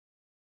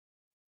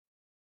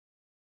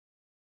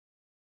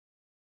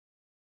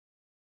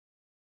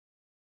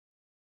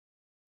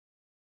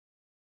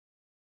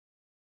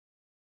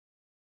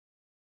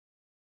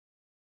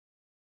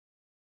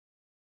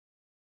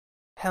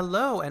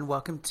Hello and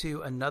welcome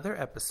to another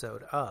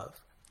episode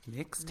of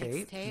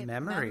Mixtape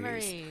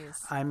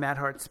Memories. I'm Matt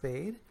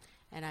Hart-Spade.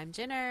 And I'm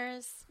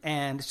Jinners.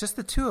 And it's just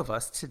the two of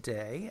us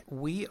today.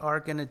 We are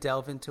going to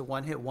delve into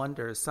one-hit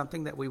wonders,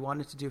 something that we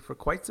wanted to do for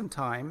quite some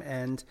time,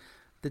 and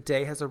the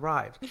day has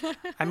arrived.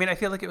 I mean, I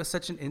feel like it was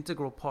such an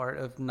integral part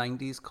of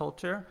 90s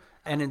culture,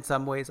 and in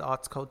some ways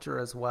aughts culture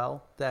as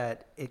well,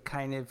 that it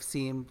kind of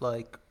seemed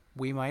like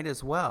we might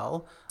as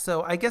well.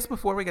 So I guess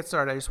before we get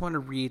started, I just want to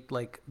read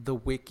like the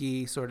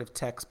wiki sort of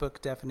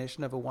textbook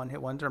definition of a one-hit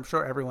wonder. I'm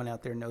sure everyone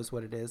out there knows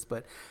what it is,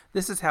 but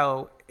this is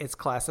how it's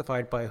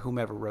classified by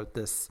whomever wrote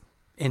this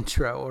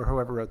intro or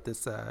whoever wrote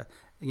this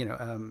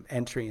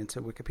entry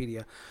into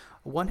Wikipedia.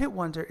 A one-hit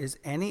wonder is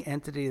any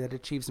entity that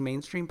achieves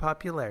mainstream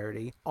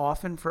popularity,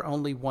 often for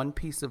only one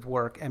piece of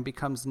work, and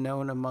becomes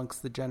known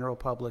amongst the general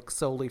public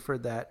solely for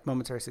that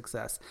momentary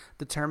success.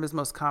 The term is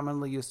most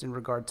commonly used in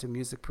regard to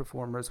music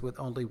performers with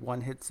only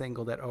one hit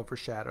single that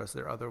overshadows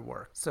their other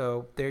work.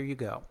 So there you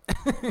go.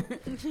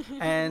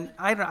 And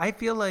I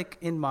feel like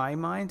in my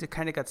mind, it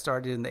kind of got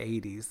started in the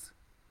 80s.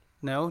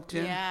 No,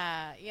 Jim?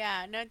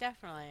 Yeah, no,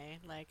 definitely.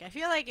 Like, I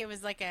feel like it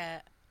was like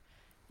a,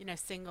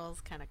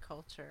 singles kind of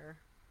culture,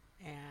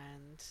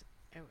 and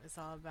it was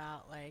all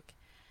about like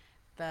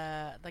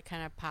the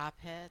kind of pop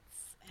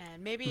hits,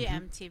 and maybe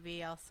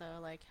MTV also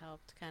like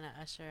helped kind of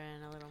usher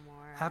in a little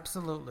more.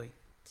 Absolutely.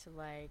 To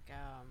like,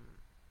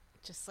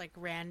 just like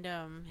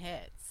random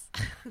hits,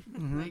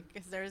 like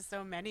because there's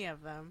so many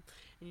of them,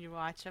 and you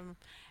watch them,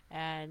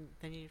 and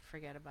then you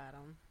forget about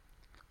them.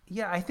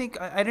 Yeah, I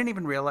think I didn't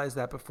even realize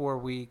that before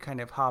we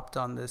kind of hopped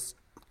on this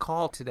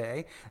call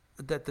today,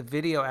 that the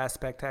video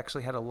aspect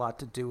actually had a lot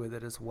to do with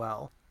it as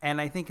well.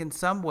 And I think in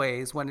some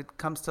ways, when it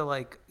comes to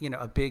like,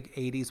 a big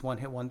 80s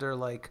one-hit wonder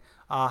like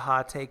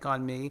a-ha, Take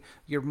On Me,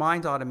 your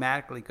mind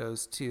automatically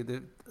goes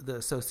to the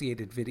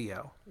associated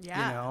video.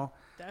 Yeah,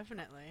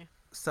 definitely.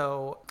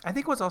 So I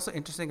think what's also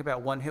interesting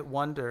about one-hit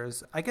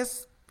wonders, I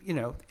guess,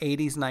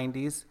 80s,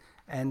 90s,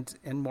 and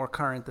more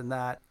current than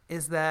that,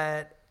 is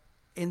that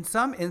in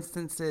some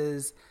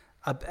instances,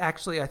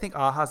 actually, I think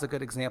a-ha's a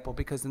good example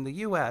because in the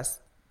U.S.,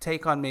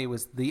 Take On Me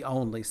was the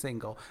only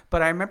single.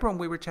 But I remember when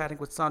we were chatting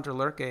with Sondre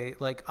Lerche,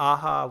 like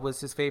a-ha was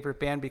his favorite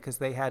band because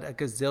they had a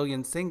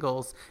gazillion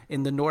singles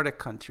in the Nordic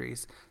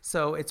countries.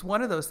 So it's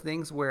one of those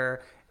things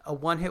where a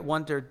one-hit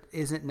wonder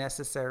isn't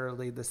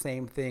necessarily the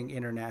same thing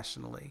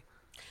internationally.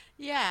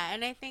 Yeah,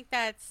 and I think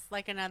that's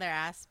like another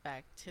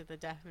aspect to the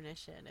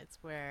definition. It's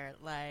where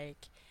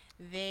like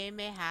they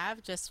may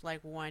have just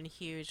like one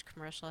huge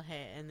commercial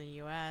hit in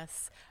the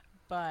US,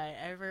 but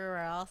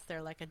everywhere else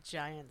they're like a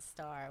giant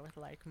star with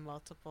like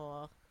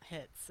multiple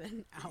hits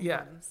and albums.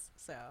 Yeah.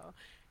 So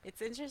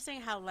it's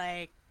interesting how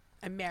like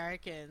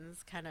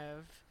Americans kind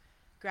of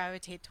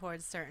gravitate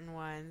towards certain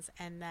ones,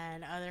 and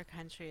then other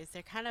countries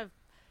they're kind of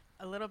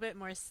a little bit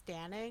more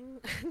standing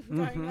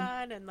going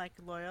on, and like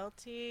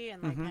loyalty,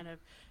 and like kind of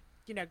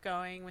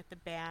going with the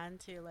band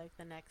to like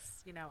the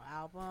next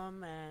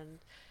album, and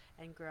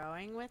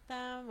growing with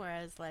them,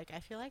 whereas like I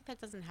feel like that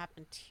doesn't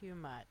happen too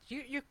much.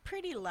 You're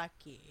pretty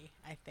lucky,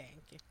 I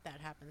think, if that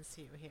happens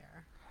to you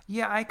here.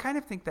 Yeah, I kind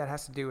of think that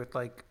has to do with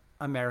like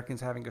Americans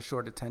having a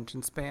short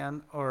attention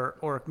span,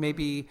 or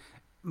maybe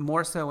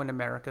more so in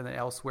America than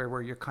elsewhere,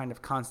 where you're kind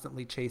of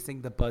constantly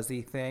chasing the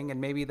buzzy thing,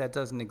 and maybe that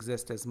doesn't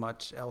exist as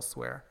much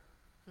elsewhere,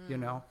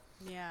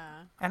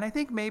 Yeah. And I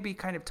think maybe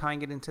kind of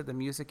tying it into the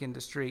music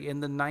industry in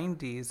the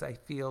 90s, I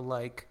feel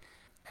like,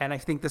 and I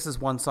think this is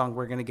one song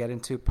we're going to get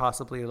into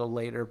possibly a little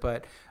later,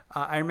 but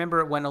I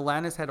remember when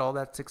Alanis had all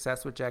that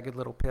success with Jagged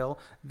Little Pill,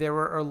 there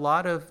were a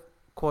lot of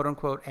quote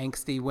unquote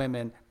angsty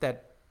women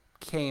that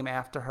came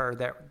after her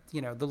that,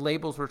 the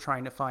labels were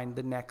trying to find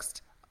the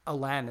next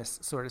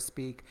Alanis, so to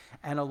speak.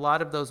 And a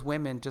lot of those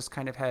women just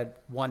kind of had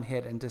one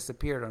hit and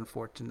disappeared,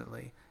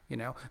 unfortunately.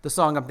 The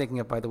song I'm thinking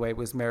of, by the way,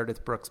 was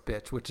Meredith Brooks'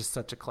 Bitch, which is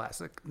such a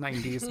classic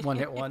 90s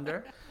one-hit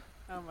wonder.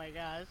 Oh my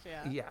gosh,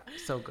 yeah. Yeah,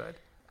 so good.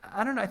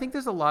 I don't know. I think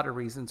there's a lot of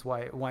reasons why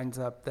it winds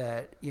up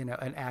that,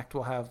 an act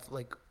will have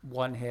like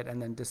one hit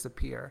and then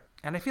disappear.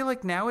 And I feel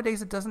like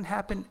nowadays it doesn't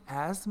happen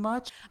as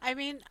much. I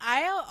mean,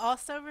 I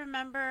also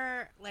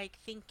remember like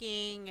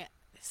thinking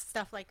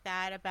stuff like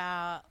that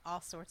about all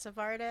sorts of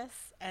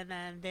artists, and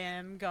then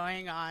them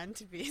going on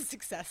to be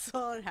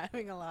successful and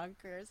having a long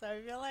career. So I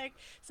feel like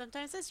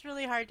sometimes it's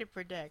really hard to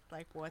predict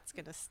like what's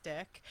gonna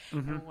stick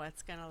and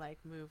what's gonna like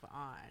move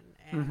on.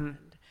 And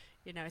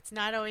it's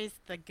not always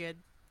the good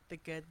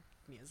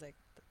music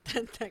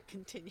that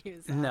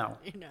continues on, No.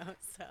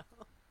 So.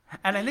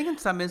 And I think in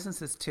some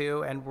instances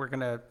too, and we're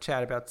going to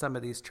chat about some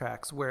of these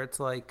tracks where it's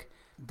like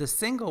the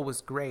single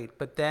was great,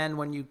 but then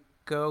when you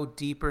go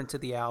deeper into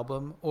the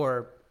album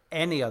or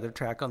any other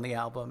track on the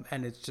album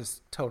and it's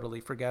just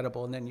totally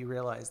forgettable, and then you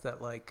realize that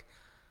like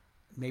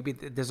maybe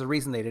there's a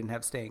reason they didn't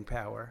have staying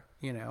power,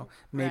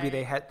 maybe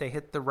Right. they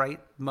hit the right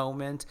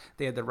moment,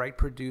 they had the right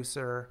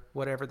producer,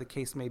 whatever the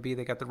case may be,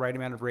 they got the right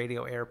amount of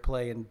radio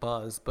airplay and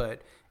buzz,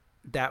 but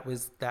that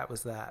was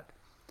that.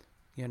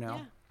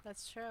 Yeah.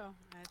 That's true.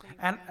 I think,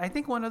 And yeah. I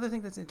think one other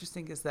thing that's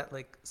interesting is that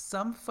like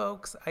some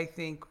folks I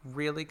think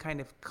really kind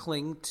of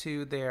cling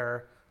to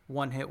their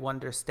one hit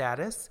wonder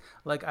status.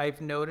 Like I've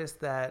noticed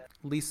that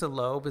Lisa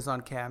Loeb is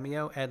on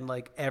Cameo and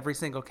like every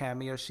single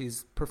cameo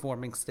she's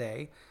performing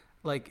Stay,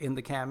 like in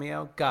the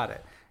cameo, got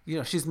it. You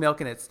know, she's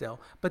milking it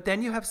still. But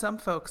then you have some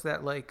folks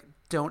that like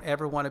don't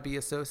ever want to be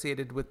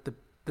associated with the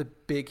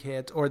big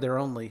hit or their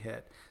only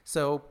hit.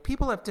 So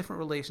people have different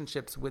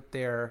relationships with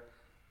their,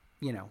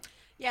 you know,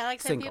 Yeah,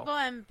 like some single. people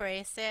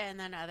embrace it and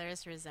then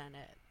others resent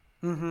it.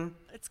 Mm-hmm.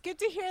 It's good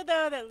to hear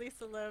though that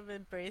Lisa Loeb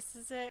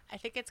embraces it. I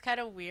think it's kind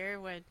of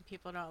weird when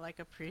people don't like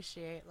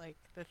appreciate like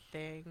the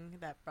thing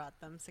that brought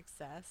them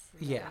success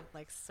and they Yeah.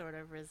 like sort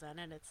of resent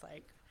it. It's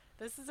like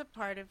this is a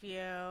part of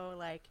you.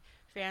 Like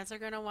fans are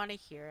gonna want to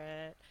hear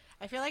it.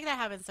 I feel like that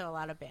happens to a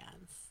lot of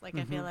bands. Like I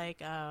Mm-hmm. feel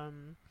like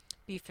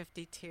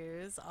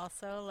B52s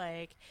also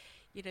like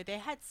they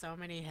had so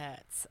many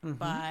hits, Mm-hmm.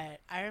 but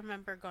I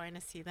remember going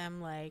to see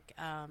them like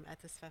at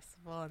this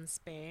festival in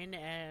Spain,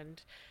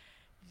 and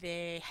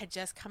they had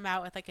just come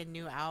out with like a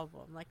new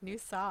album, like new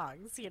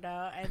songs,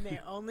 and they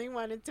only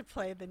wanted to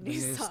play the The new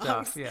new stuff,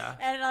 songs. yeah.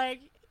 And like,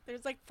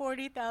 there's like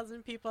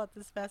 40,000 people at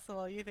this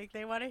festival. You think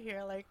they want to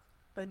hear like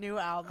the new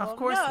Of album?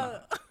 course No.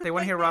 not. They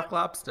want to Like hear Rock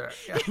Lobster.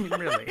 Yeah, I mean,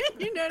 really.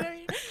 you know what I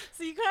mean?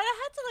 So you kind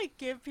of have to like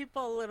give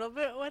people a little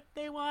bit what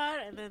they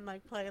want and then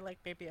like play like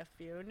maybe a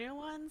few new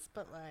ones.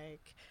 But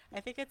like, I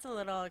think it's a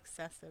little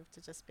excessive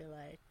to just be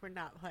like, we're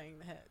not playing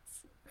the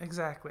hits.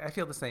 Exactly. I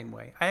feel the same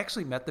way. I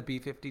actually met the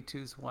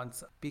B-52s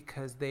once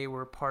because they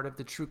were part of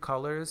the True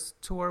Colors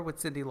tour with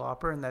Cyndi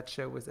Lauper, and that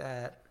show was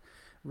at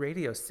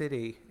Radio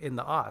City in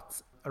the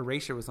aughts.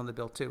 Erasure was on the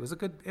bill too. It was a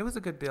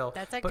good bill.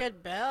 That's a But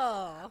good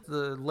bill.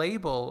 the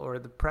label or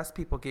the press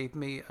people gave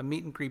me a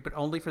meet and greet, but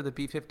only for the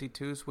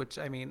B-52s, which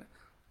I mean,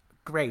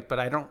 great, but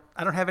I don't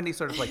have any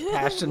sort of like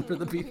passion for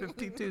the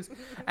B-52s.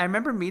 I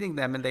remember meeting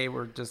them and they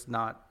were just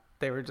not.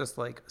 They were just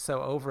like so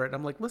over it.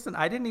 I'm like, listen,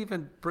 I didn't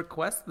even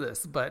request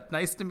this, but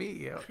nice to meet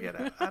you. You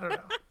know, I don't know.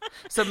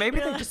 So maybe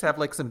they just have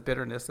like some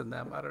bitterness in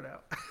them. I don't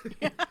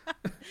know.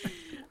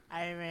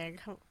 I mean,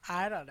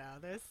 I don't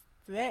know.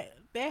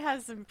 They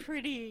have some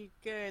pretty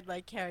good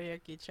like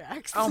karaoke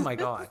tracks. Oh my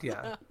God,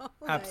 yeah, Like,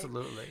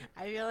 absolutely.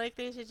 I feel like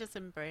they should just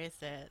embrace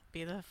it,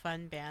 be the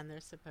fun band they're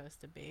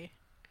supposed to be.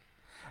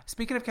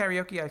 Speaking of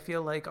karaoke, I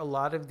feel like a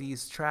lot of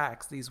these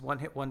tracks, these one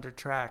hit wonder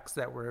tracks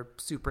that were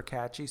super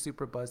catchy,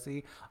 super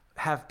buzzy,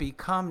 have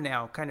become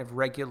now kind of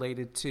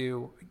regulated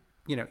to,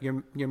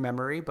 your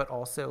memory, but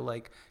also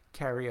like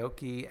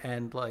karaoke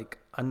and like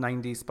a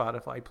 90s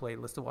Spotify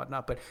playlist and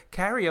whatnot. But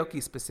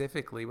karaoke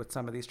specifically with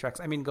some of these tracks,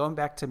 I mean, going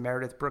back to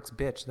Meredith Brooks'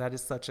 Bitch, that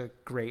is such a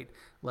great,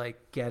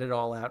 like, get it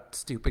all out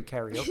stupid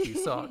karaoke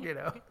song.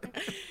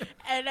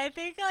 And I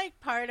think like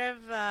part of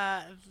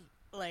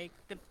like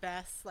the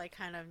best like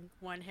kind of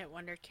one hit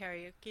wonder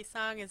karaoke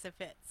song is if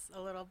it's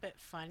a little bit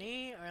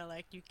funny or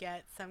like you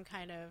get some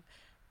kind of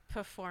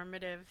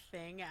performative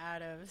thing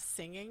out of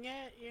singing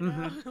it,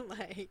 Hmm.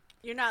 like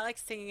you're not like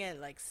singing it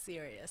like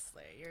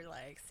seriously. You're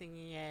like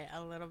singing it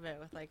a little bit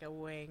with like a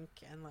wink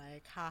and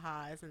like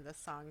haha, isn't the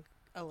song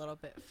a little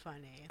bit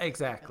funny? That type of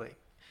Exactly. thing.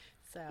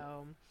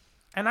 So,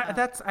 And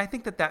uh, I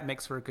think that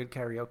makes for a good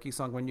karaoke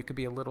song when you could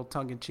be a little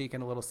tongue in cheek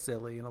and a little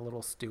silly and a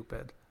little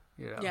stupid.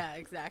 yeah,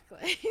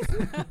 exactly.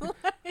 So,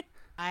 like,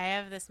 I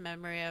have this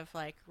memory of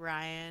like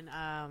Ryan,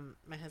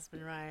 my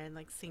husband Ryan,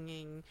 like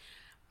singing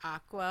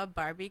Aqua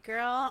Barbie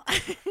Girl.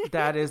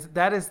 That is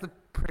the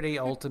pretty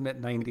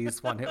ultimate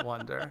 90s one hit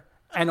wonder.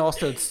 And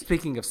also,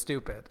 speaking of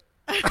stupid,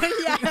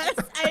 Yes,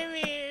 I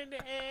mean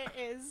it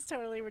is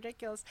totally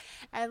ridiculous.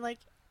 And like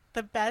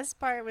the best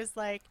part was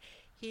like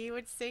he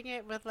would sing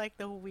it with like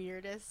the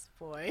weirdest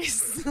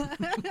voice.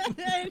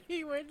 And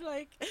he would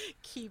like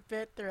keep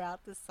it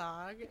throughout the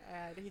song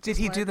and he did just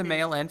he do wanted the me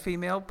male and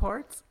female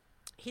parts?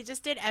 he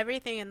just did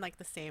everything in like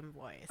the same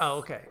voice. Oh,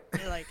 okay.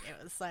 Like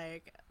it was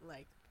like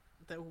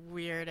the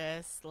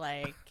weirdest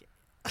like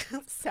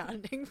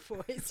sounding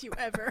voice you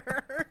ever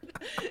heard.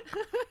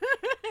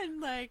 And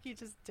like he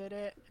just did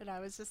it and I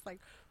was just like,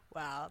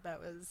 wow, that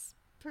was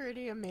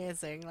pretty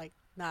amazing. Like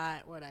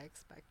not what I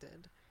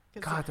expected.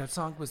 Cause God, that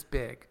song was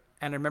big.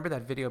 And I remember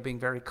that video being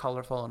very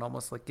colorful and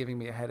almost like giving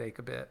me a headache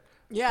a bit.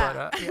 But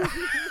yeah. yeah,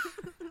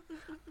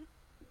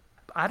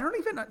 I don't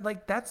even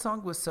like that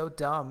song was so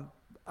dumb,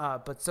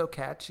 but so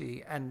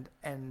catchy. And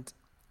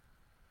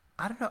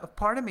I don't know. A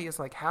part of me is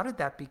like, how did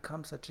that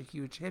become such a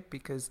huge hit?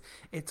 Because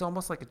it's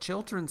almost like a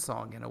children's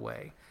song in a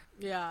way.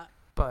 Yeah.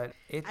 But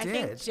it I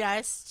think did.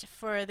 just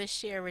for the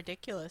sheer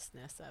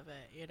ridiculousness of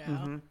it.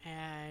 Hmm.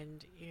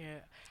 And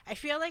I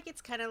feel like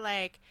it's kind of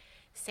like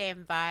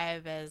same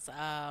vibe as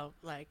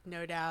like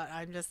No Doubt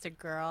I'm Just a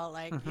Girl.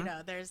 Like, Hmm.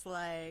 there's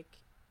like,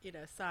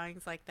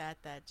 songs like that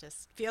that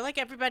just feel like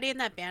everybody in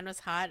that band was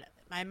hot.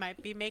 I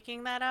might be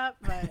making that up,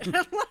 but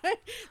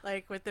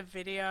like with the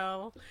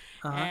video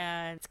Uh-huh.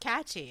 and it's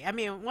catchy. I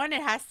mean, one,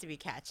 it has to be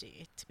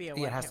catchy to be a Yeah,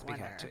 it one has hit to be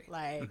wonder. catchy.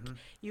 Like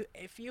Hmm.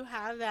 if you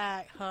have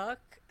that hook,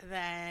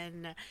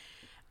 then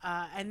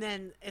and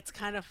then it's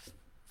kind of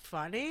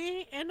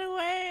funny in a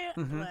way.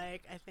 Hmm.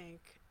 Like I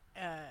think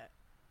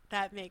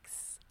that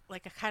makes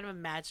like a kind of a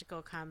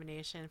magical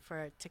combination for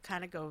it to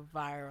kind of go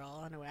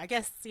viral in a way. I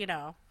guess,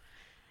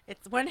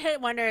 it's one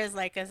hit wonder is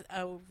like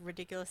a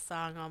ridiculous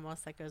song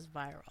almost that goes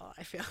viral,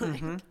 I feel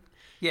like. Mm-hmm.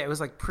 Yeah, it was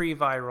like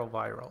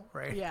viral,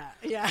 right? Yeah,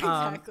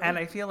 exactly. And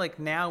I feel like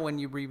now when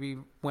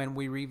when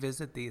we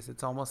revisit these,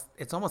 it's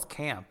almost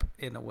camp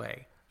in a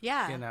way.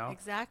 Yeah, You know,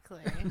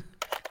 exactly.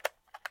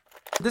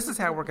 this is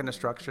how we're going to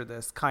structure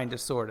this, kind of,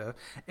 sort of,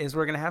 is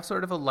we're going to have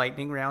sort of a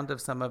lightning round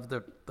of some of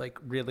the like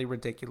really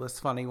ridiculous,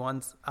 funny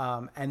ones,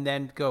 and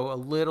then go a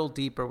little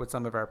deeper with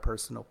some of our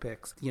personal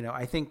picks.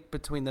 I think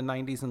between the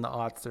 90s and the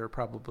aughts, there are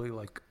probably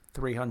like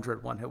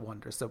 300 one-hit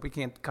wonders, so we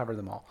can't cover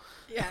them all.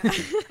 Yeah.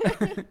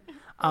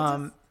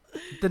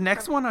 The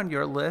next one on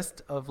your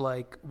list of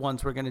like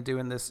ones we're going to do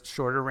in this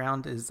shorter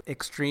round is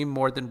Extreme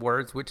More Than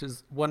Words, which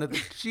is one of the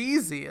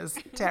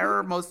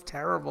cheesiest, most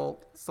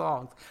terrible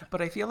songs.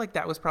 But I feel like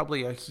that was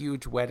probably a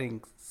huge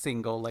wedding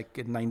single like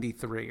in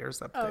 93 or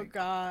something. Oh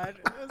God.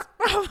 It was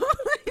probably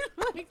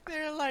like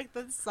they're like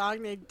the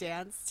song they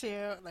danced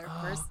to, their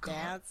first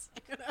dance,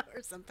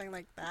 or something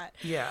like that.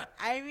 Yeah.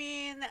 I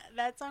mean,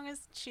 that song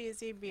is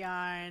cheesy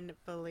beyond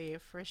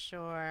belief for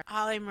sure.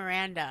 Holly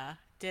Miranda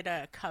did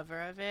a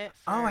cover of it.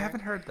 I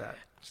haven't heard that.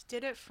 She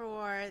did it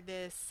for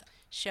this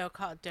show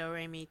called Do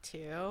Re Mi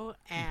 2,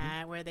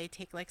 and where they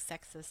take like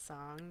sexist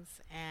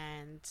songs,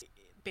 and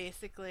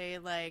basically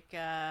like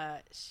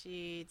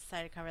she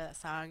decided to cover that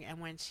song, and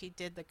when she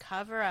did the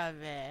cover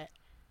of it,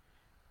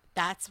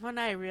 that's when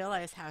I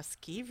realized how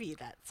skeevy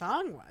that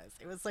song was.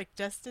 It was like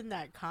just in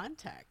that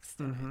context,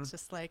 and it's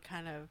just like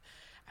kind of,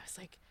 I was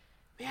like,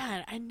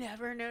 man, I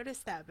never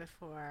noticed that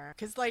before,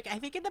 because like I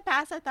think in the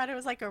past I thought it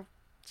was like a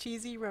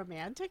cheesy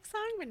romantic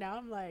song, but now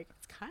I'm like,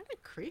 it's kind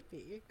of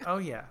creepy. Oh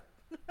yeah.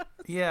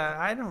 Yeah,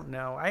 I don't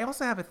know. I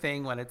also have a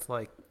thing when it's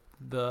like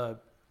the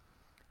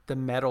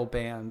metal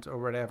band or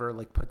whatever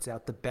like puts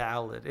out the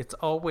ballad. It's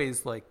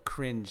always like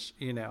cringe,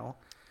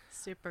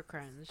 Super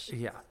cringe.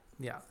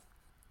 Yeah.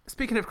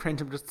 Speaking of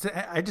cringe,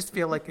 I just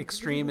feel like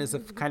Extreme is a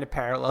kind of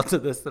parallel to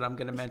this that I'm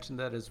going to mention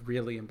that is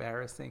really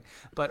embarrassing.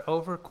 But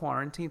over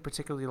quarantine,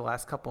 particularly the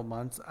last couple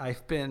months,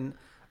 I've been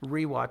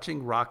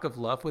rewatching Rock of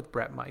Love with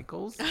Bret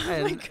Michaels,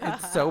 and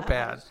it's so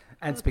bad.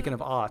 And speaking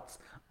of aughts,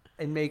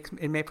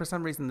 for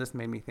some reason this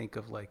made me think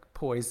of like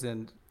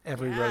Poison.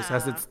 Every rose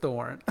has its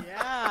thorn.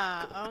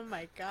 Yeah. Oh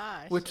my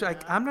gosh. Which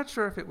I'm not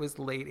sure if it was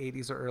late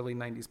 80s or early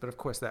 90s, but of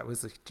course that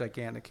was a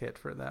gigantic hit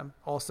for them.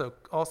 Also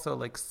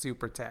like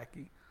super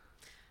tacky.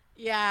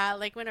 Yeah,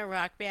 like when a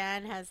rock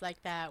band has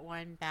like that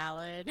one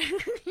ballad,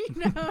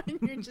 and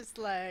you're just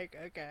like,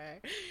 okay.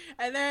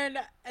 And then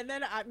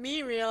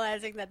me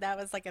realizing that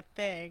was like a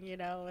thing,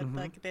 with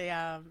like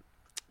the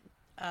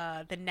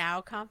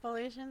Now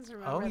compilations.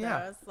 Remember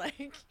those?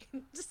 Like,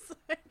 just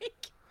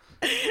like,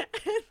 and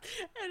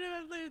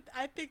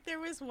I think there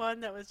was one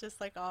that was just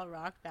like all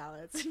rock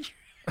ballads, and it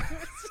was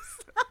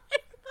just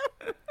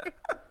like,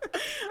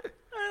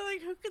 I'm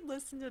like, who could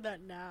listen to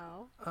that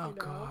now? Oh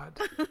God,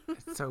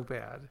 it's so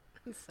bad.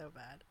 It's so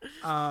bad.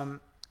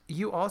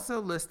 You also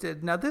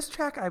listed, now this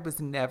track I was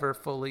never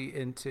fully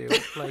into.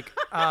 Like,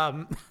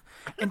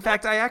 in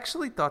fact, I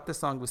actually thought the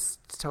song was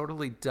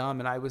totally dumb,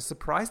 and I was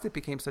surprised it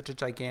became such a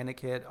gigantic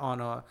hit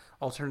on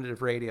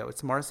alternative radio.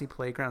 It's Marcy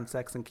Playground,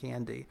 Sex and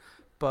Candy.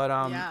 But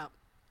yeah.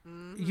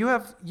 You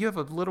have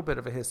a little bit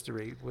of a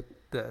history with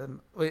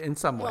them in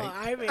some way. Well,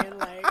 I mean,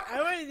 like,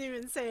 I wouldn't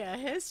even say a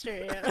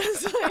history. It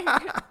was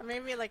like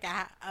maybe like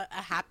a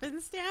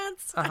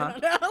happenstance. I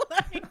don't know.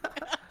 Like,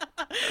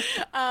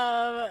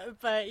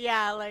 but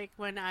yeah, like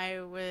when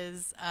I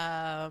was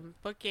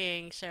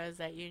booking shows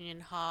at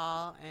Union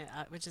Hall,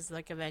 which is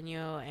like a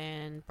venue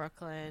in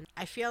Brooklyn,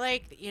 I feel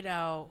like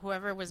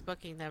whoever was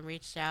booking them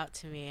reached out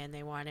to me and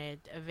they wanted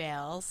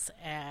avails,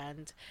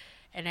 and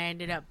I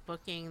ended up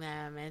booking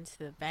them into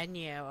the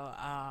venue.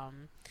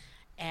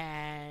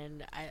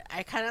 And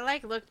I kind of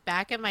like looked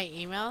back at my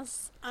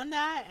emails on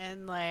that,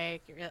 and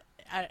like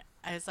I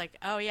was like,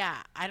 oh yeah,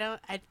 I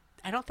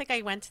don't think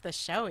I went to the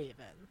show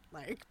even.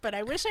 Like, but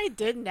I wish I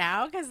did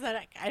now, because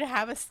then I'd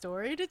have a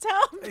story to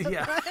tell.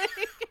 Yeah.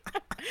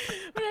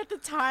 But at the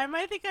time,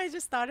 I think I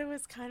just thought it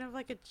was kind of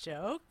like a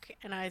joke,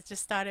 and I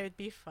just thought it would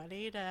be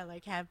funny to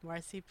like have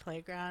Marcy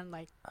Playground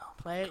like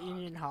play at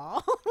Union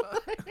Hall.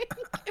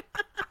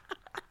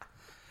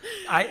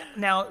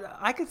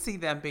 I could see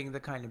them being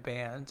the kind of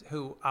band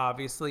who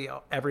obviously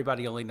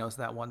everybody only knows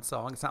that one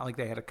song. It's not like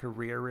they had a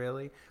career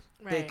really.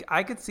 Right.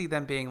 I could see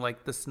them being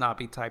like the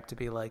snobby type to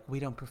be like, we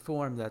don't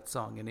perform that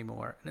song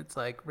anymore. And it's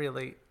like,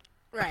 really?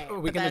 Right. Are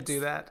we going to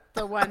do that?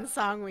 The one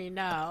song we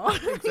know.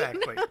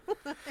 Exactly.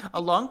 A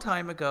long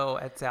time ago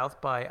at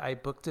South by, I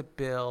booked a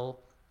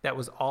bill that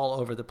was all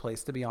over the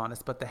place, to be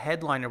honest. But the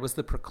headliner was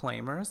the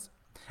Proclaimers.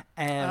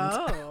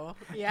 And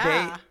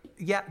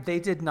they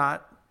did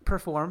not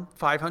perform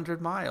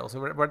 500 miles.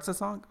 What's the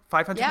song?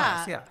 500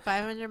 miles. Yeah.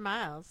 500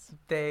 miles.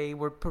 They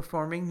were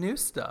performing new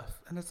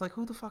stuff. And it's like,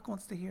 who the fuck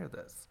wants to hear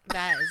this?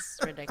 That is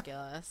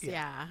ridiculous.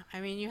 Yeah.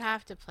 I mean, you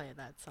have to play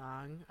that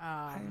song.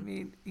 I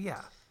mean,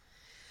 yeah.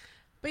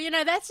 But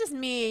that's just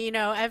me.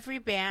 Every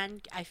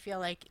band I feel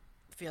like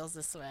feels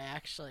this way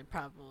actually,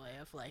 probably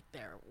of like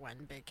their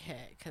one big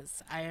hit.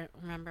 Because I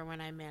remember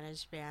when I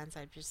managed bands,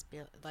 I'd just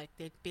be like,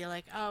 they'd be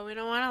like, "Oh, we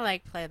don't want to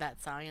like play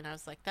that song," and I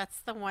was like, "That's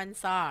the one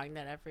song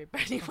that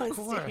everybody Of wants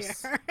to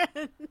course.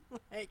 hear."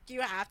 Like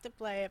you have to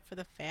play it for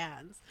the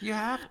fans. You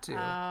have to.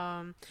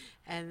 Um,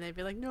 and they'd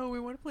be like, "No, we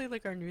want to play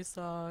like our new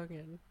song,"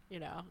 and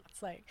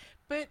it's like,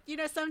 but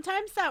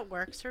sometimes that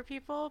works for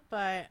people,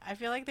 but I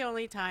feel like the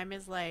only time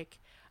is like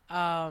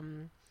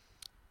um,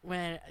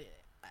 when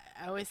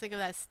I always think of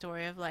that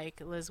story of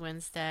like Liz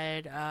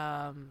Winstead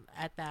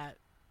at that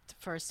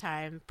first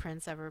time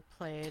Prince ever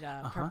played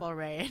Uh-huh. Purple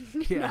Rain,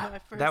 Yeah. at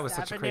That First was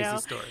such a crazy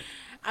Avenue. story.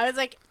 I was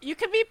like, you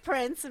could be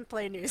Prince and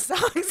play new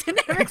songs, and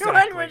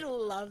everyone would Exactly.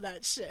 love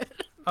that shit.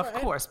 Of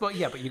but course. But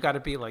yeah, but you got to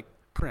be like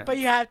but you Prince.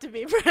 have to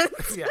be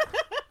Prince. Yeah.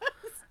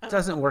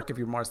 Doesn't work if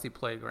you're Marcy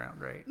Playground,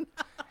 right?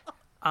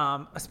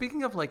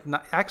 Speaking of like,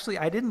 actually,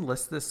 I didn't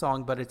list this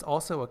song, but it's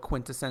also a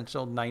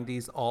quintessential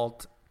 90s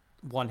alt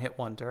one hit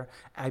wonder.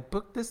 I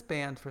booked this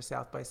band for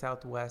South by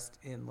Southwest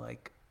in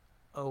like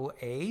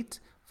 '08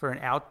 for an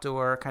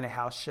outdoor kind of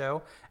house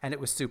show, and it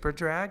was Super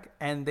Drag,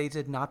 and they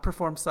did not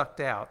perform Sucked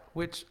Out,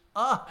 which,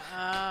 Oh,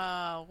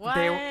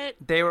 they what?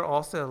 they were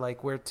also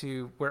like, we're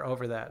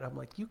over that. I'm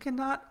like,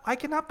 I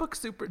cannot book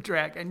Super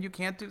Drag, and you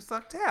can't do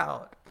Sucked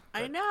Out.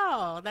 I But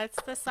know.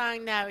 That's the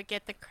song that would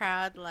get the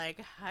crowd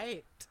like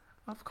hyped.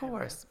 of I would.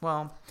 course.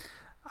 Well,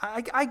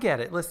 I get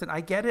it. Listen,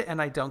 I get it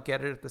and I don't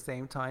get it at the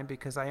same time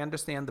because I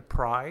understand the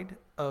pride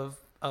of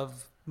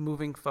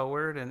moving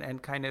forward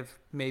and kind of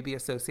maybe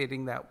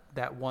associating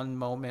that one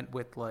moment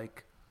with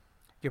like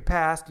your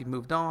past, you've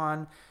moved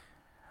on,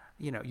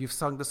 you've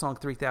sung the song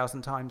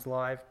 3,000 times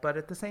live, but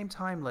at the same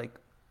time, like,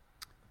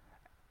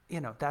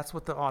 that's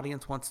what the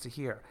audience wants to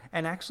hear.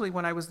 And actually,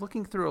 when I was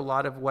looking through a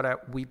lot of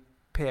what we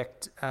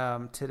picked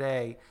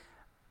today,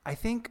 I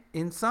think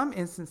in some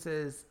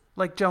instances,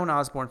 like Joan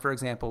Osborne, for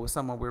example, was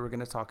someone we were going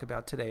to talk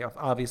about today.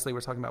 Obviously,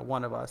 we're talking about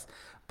One of Us,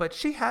 but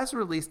she has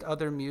released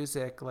other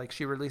music. Like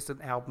she released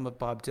an album of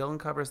Bob Dylan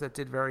covers that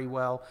did very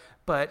well.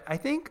 But I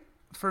think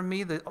for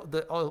me,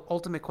 the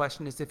ultimate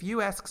question is if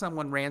you ask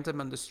someone random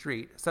on the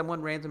street,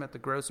 someone random at the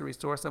grocery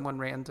store, someone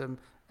random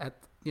at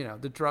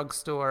the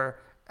drugstore,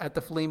 at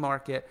the flea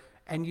market,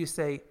 and you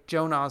say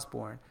Joan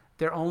Osborne,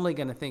 they're only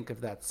going to think of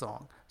that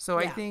song. So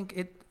I Yeah.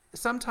 think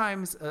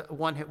sometimes a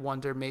one hit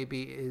wonder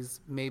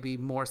maybe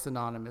more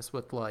synonymous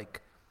with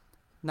like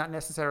not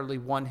necessarily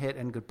one hit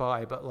and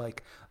goodbye, but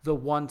like the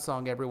one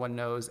song everyone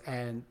knows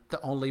and the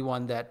only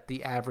one that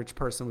the average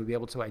person would be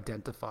able to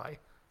identify.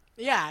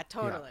 Yeah, Yeah.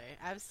 totally.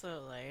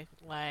 Absolutely.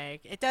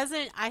 Like it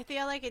doesn't I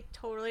feel like it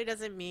totally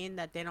doesn't mean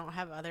that they don't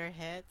have other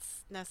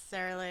hits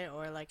necessarily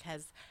or like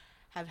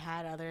have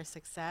had other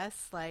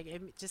success. Like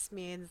it just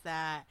means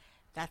that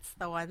that's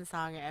the one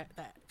song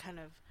that kind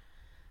of,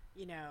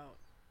 you know,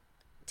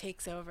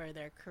 takes over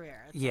their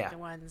career. It's like Yeah. the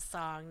one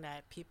song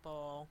that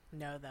people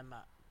know them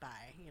by.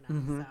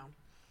 Hmm.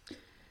 So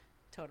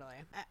totally.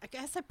 I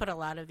guess I put a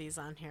lot of these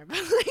on here, but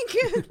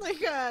like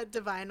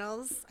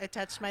Divinals, I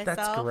Touch That's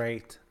Myself.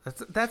 great.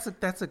 That's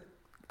a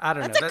I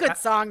don't know. That's a good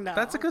song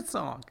That's a though. good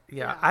song. Yeah.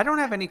 Yeah. I don't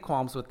have any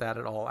qualms with that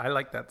at all. I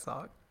like that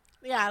song.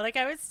 Yeah, like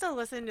I would still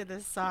listen to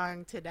this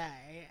song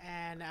today,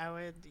 and I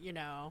would,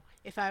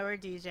 if I were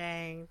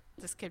DJing,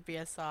 this could be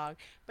a song.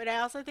 But I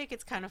also think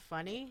it's kind of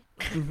funny,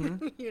 Hmm.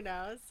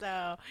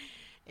 so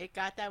it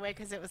got that way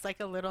because it was like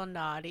a little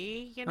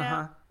naughty.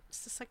 Uh-huh.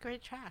 It's just a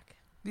great track.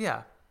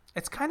 Yeah.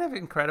 It's kind of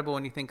incredible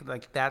when you think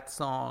like that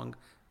song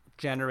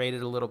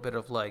generated a little bit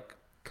of like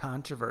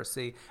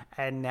controversy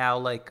and now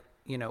like,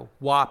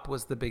 WAP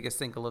was the biggest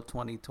single of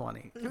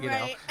 2020.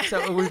 Right.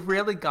 So we've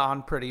really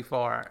gone pretty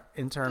far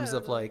in terms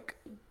of Totally. like,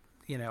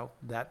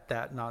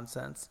 that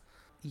nonsense.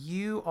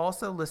 You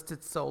also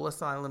listed Soul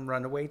Asylum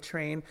Runaway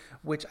Train,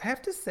 which I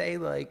have to say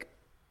like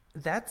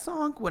that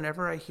song,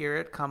 whenever I hear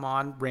it come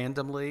on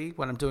randomly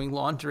when I'm doing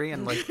laundry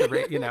and like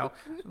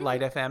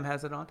Light FM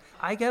has it on,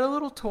 I get a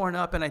little torn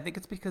up, and I think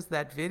it's because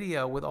that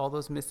video with all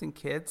those missing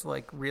kids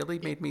like really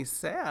made me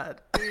sad.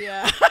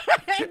 Yeah,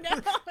 I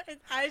know.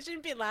 I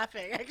shouldn't be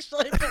laughing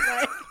actually, but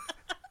like,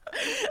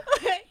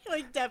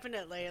 like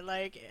definitely,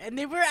 like, and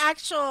they were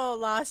actual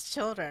lost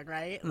children,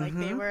 right? Like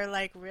they Mm-hmm. were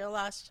like real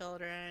lost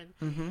children.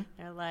 Mm-hmm.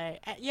 They're like,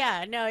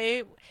 yeah, no,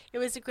 it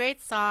was a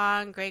great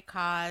song, great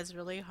cause,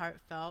 really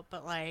heartfelt,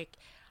 but like,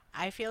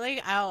 I feel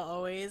like I'll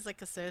always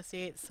like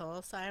associate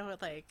Soul Sign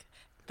with like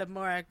the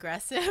more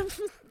aggressive,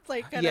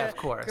 like kind Yeah, of of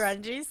course.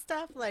 grungy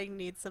stuff, like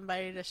need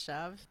somebody to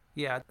shove.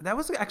 Yeah, that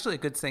was actually a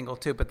good single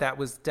too, but that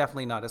was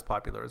definitely not as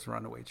popular as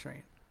Runaway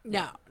Train.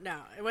 No, no,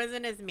 it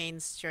wasn't as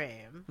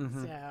mainstream.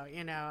 Mm-hmm. So,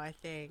 I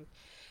think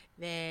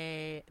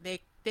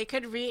they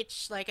could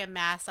reach like a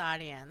mass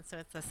audience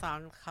with a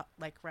song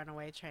like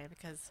Runaway Train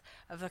because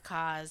of the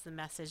cause, the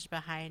message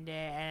behind it,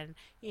 and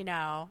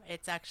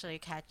it's actually a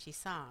catchy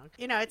song.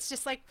 It's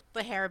just like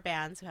the hair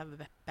bands who have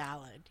a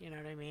ballad, you know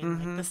what I mean? Like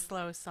Mm-hmm. the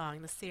slow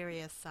song, the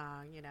serious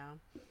song.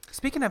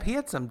 Speaking of, he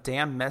had some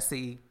damn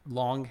messy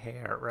long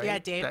hair, Yeah,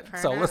 right? Dave That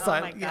Soul Perner. Oh my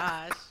Asylum.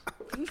 Yeah.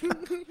 gosh.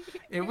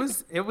 It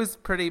was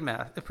pretty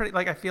pretty,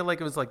 like, I feel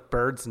like it was like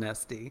Bird's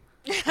Nesty.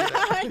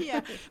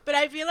 Yeah, but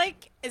I feel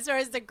like as far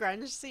as the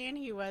grunge scene,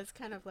 he was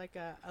kind of like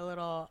a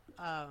little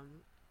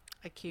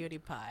a cutie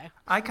pie.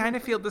 I kind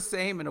of feel the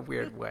same in a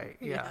weird way.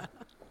 Yeah.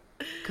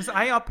 Because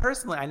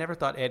personally, I never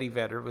thought Eddie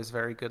Vedder was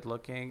very good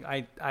looking.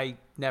 I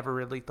never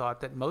really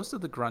thought that most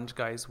of the grunge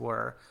guys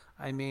were.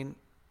 I mean,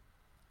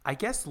 I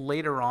guess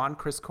later on,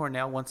 Chris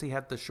Cornell, once he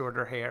had the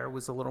shorter hair,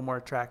 was a little more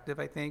attractive,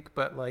 I think.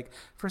 But, like,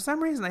 for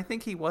some reason, I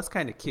think he was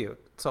kind of cute.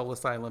 Soul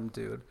Asylum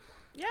dude.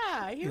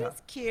 Yeah, he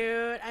was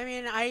cute. I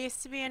mean, I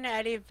used to be into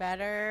Eddie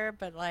Vedder,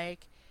 but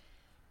like,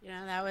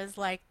 that was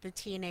like the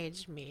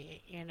teenage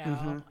me, and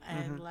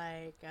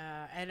like,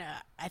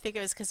 I think it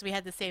was because we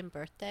had the same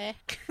birthday.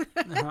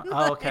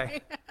 Oh,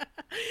 okay.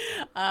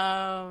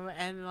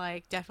 And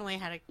like, definitely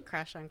had a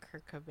crush on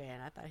Kurt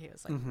Cobain. I thought he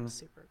was like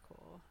super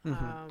cool.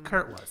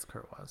 Kurt was.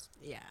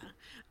 Yeah.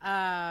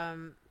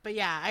 But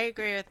yeah, I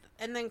agree with,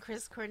 and then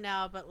Chris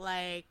Cornell, but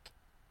like,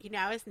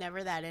 I was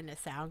never that into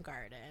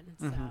Soundgarden,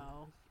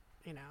 so.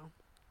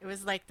 It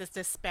was like this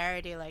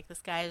disparity, like this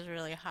guy is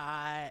really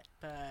hot,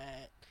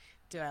 but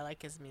do I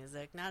like his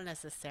music? Not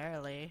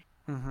necessarily.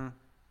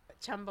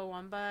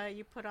 Chumbawamba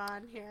you put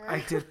on here? I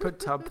did put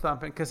Tub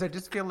Thumping because I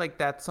just feel like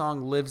that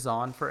song lives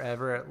on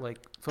forever at like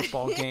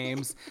football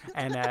games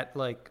and at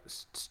like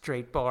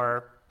straight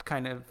bar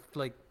kind of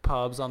like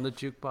pubs on the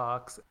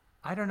jukebox.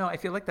 I don't know. I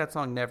feel like that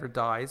song never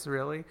dies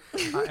really,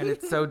 and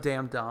it's so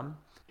damn dumb.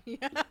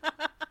 Yeah.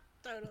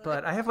 Totally.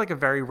 But I have like a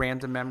very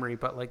random memory,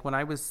 but like when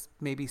I was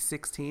maybe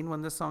 16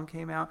 when this song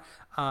came out,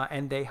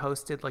 and they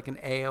hosted like an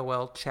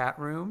AOL chat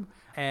room,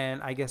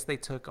 and I guess they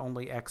took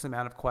only X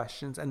amount of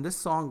questions, and this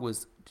song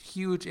was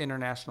huge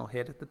international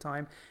hit at the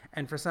time,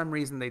 and for some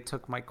reason they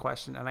took my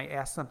question and I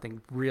asked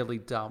something really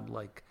dumb,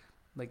 like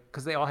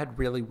because they all had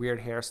really weird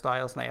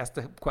hairstyles, and I asked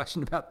a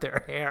question about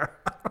their hair.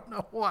 I don't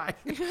know why,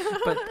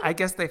 but I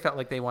guess they felt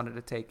like they wanted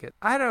to take it.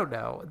 I don't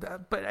know,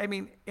 but I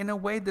mean, in a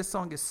way, this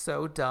song is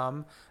so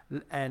dumb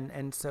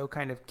and so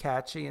kind of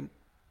catchy, and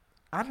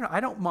I don't know. I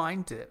don't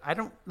mind it. I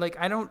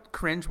don't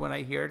cringe when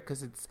I hear it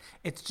because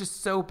it's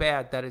just so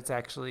bad that it's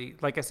actually,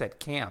 like I said,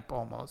 camp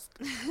almost.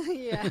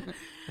 Yeah.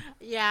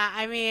 Yeah,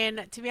 I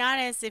mean, to be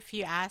honest, if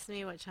you asked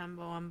me what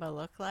Chumbawamba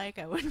looked like,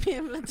 I wouldn't be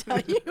able to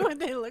tell you what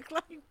they look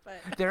like. But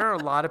there are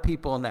a lot of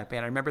people in that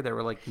band. I remember there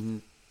were like,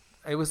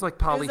 it was like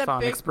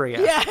Polyphonic Spree.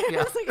 Yeah, it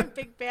was like a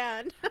big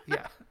band.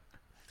 Yeah.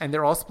 And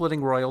they're all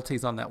splitting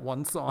royalties on that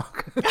one song.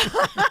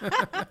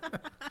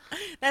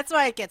 That's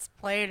why it gets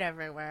played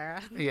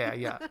everywhere.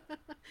 Yeah.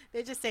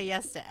 They just say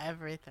yes to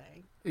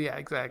everything. Yeah,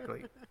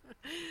 exactly.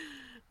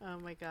 Oh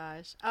my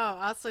gosh. Oh,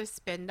 also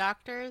Spin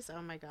Doctors.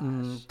 Oh my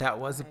gosh. That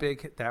was a big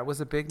Two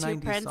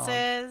 90s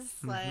Princes.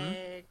 song.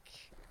 Like,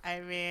 I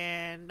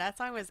mean, that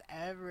song was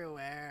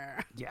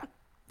everywhere.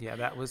 Yeah,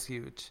 that was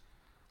huge.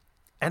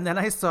 And then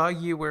I saw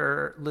you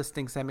were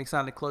listing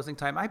Semisonic Closing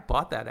Time. I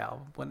bought that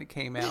album when it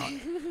came out.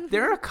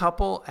 There are a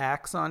couple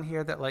acts on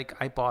here that like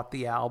I bought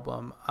the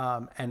album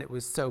and it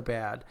was so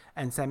bad.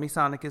 And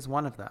Semisonic is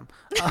one of them.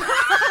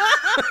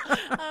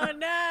 Oh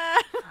no.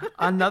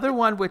 Another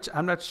one, which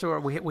I'm not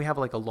sure, we have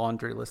like a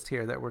laundry list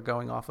here that we're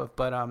going off of,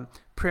 but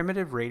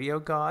Primitive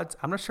Radio Gods.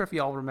 I'm not sure if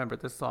y'all remember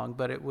this song,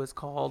 but it was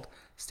called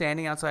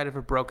Standing Outside of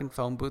a Broken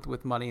Phone Booth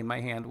with Money in My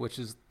Hand, which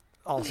is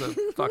also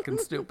fucking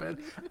stupid.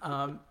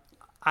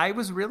 I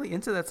was really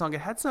into that song. It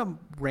had some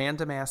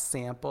random ass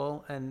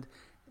sample, and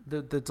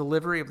the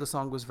delivery of the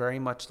song was very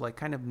much like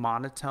kind of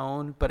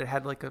monotone, but it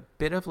had like a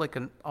bit of like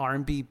an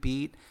R&B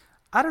beat.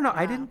 I don't know.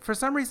 Yeah. For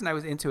some reason I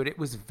was into it. It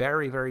was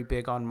very, very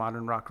big on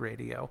modern rock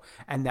radio.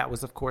 And that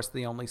was, of course,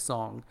 the only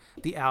song.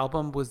 The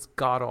album was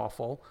god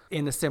awful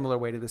in a similar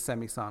way to the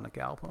Semisonic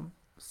album.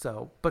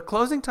 So, but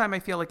Closing Time, I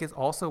feel like is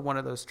also one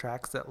of those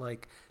tracks that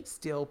like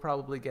still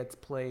probably gets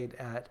played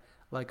at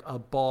like a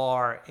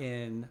bar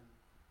in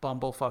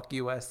Bumblefuck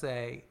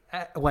USA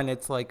when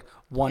it's like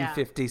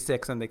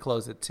 1:56 and they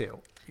close at 2.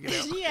 You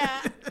know?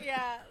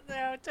 Yeah,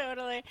 no,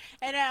 totally.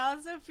 And I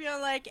also feel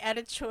like at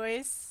a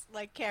choice,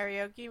 like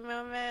karaoke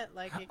moment,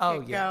 like it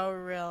could go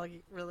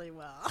really, really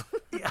well.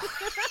 Yeah.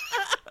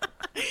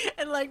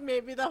 And like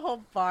maybe the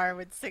whole bar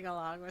would sing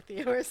along with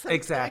you or something.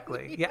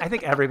 Exactly. Yeah, I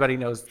think everybody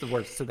knows the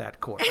words to that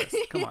chorus.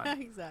 Come on. Yeah,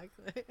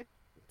 exactly.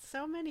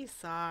 So many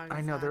songs.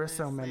 I know there are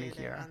so many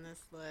here on this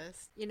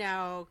list. You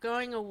know,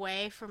 going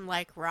away from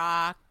like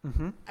rock,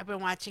 I've been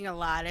watching a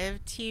lot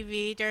of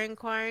TV during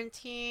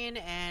quarantine,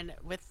 and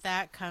with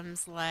that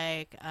comes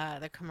like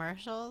the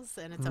commercials,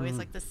 and it's always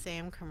like the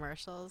same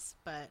commercials.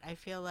 But I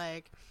feel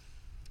like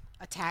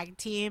a tag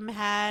team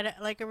had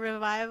like a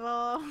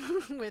revival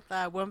with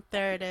Whoop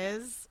There It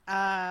Is.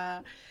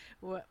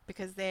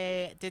 Because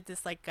they did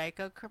this like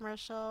Geico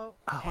commercial.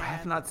 Oh, I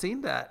have not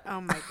seen that.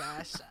 Oh my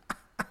gosh.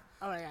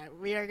 Oh my god,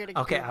 we are gonna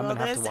I'm Google gonna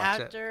have this to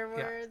watch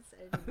afterwards,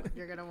 and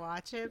you're gonna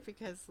watch it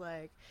because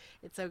like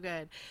it's so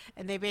good.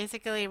 And they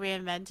basically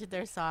reinvented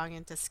their song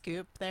into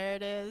 "Scoop." There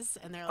it is,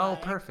 and they're Oh,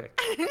 like, perfect.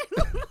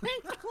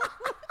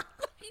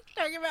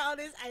 talking about all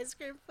these ice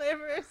cream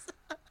flavors.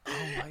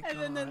 Oh my god. And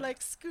then they're like,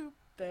 "Scoop."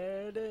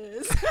 There it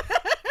is.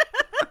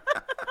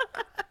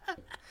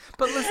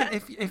 But listen,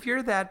 if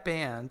you're that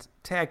band,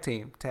 tag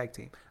team,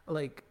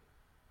 like,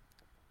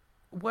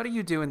 what are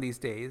you doing these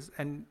days?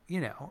 And,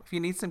 if you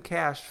need some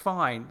cash,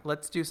 fine.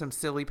 Let's do some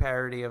silly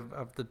parody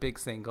of the big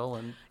single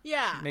and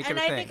Yeah, make it and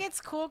a I thing. think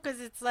it's cool because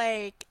it's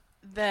like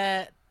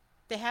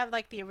they have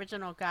like the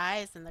original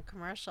guys in the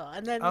commercial,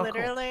 and then Oh, cool.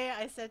 literally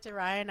I said to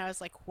Ryan, I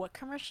was like, "What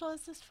commercial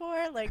is this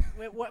for? Like,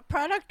 what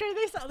product are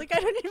they selling? Like,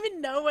 I don't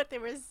even know what they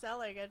were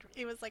selling." And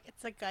he was like,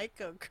 "It's a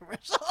Geico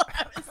commercial."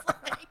 I was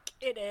like,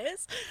 "It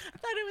is? I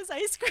thought it was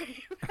ice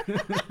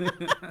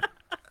cream."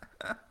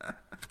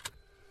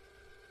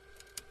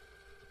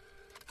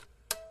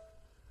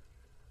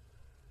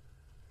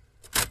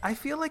 I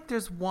feel like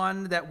there's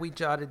one that we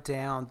jotted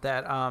down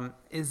that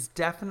is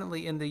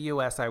definitely in the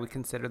US. I would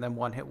consider them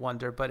one hit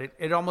wonder, but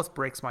it almost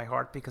breaks my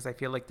heart because I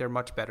feel like they're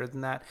much better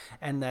than that.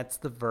 And that's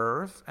The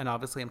Verve. And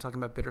obviously, I'm talking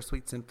about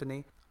Bittersweet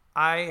Symphony.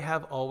 I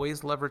have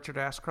always loved Richard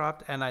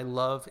Ashcroft, and I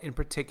love in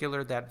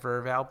particular that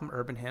Verve album,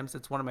 Urban Hymns.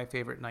 It's one of my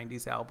favorite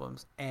 90s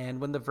albums. And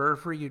when the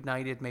Verve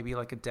reunited maybe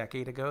like a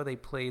decade ago, they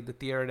played the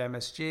theater at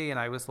MSG, and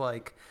I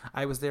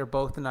was there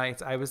both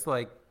nights. I was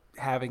like,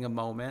 having a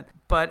moment.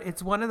 But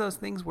it's one of those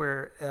things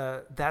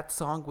where that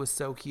song was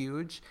so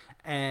huge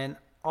and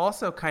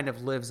also kind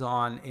of lives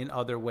on in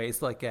other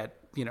ways, like at,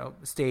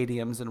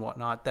 stadiums and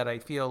whatnot, that I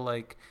feel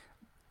like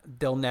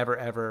they'll never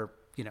ever,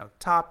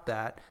 top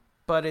that.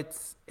 But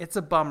it's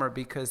a bummer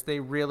because they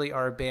really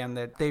are a band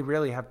that they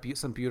really have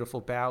some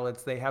beautiful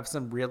ballads. They have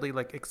some really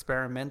like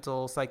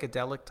experimental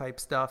psychedelic type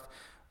stuff.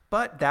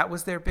 But that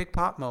was their big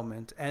pop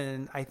moment.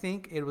 And I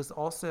think it was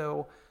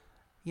also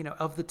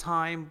of the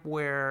time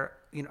where,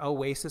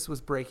 Oasis was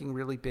breaking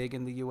really big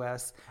in the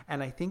US.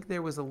 And I think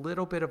there was a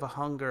little bit of a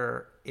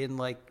hunger in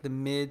like the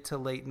mid to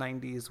late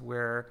 90s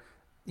where,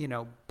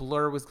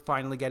 Blur was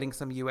finally getting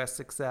some US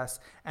success.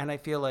 And I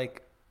feel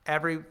like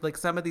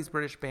some of these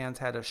British bands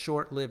had a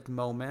short-lived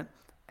moment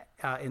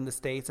in the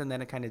States, and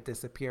then it kind of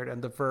disappeared.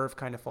 And the Verve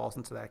kind of falls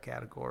into that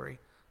category.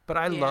 But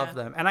I Yeah. love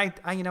them. And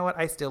I you know what?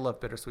 I still love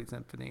Bittersweet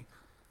Symphony.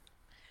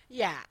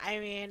 Yeah, I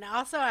mean,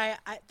 also I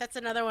that's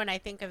another one I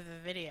think of the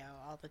video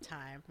all the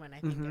time when I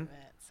think of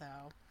it. So,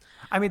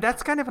 I mean,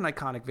 that's kind of an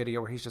iconic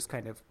video where he's just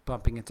kind of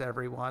bumping into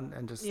everyone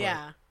and just like,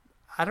 yeah.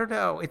 I don't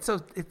know.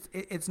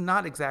 It's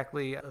not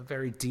exactly a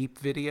very deep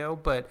video,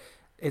 but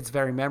it's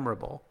very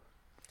memorable.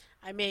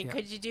 I mean, Yeah.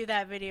 could you do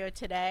that video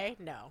today?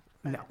 No.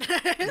 No.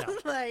 No.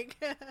 But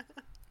like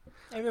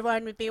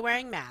everyone would be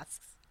wearing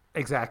masks.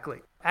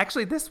 Exactly.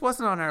 Actually, this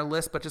wasn't on our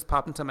list, but just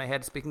popped into my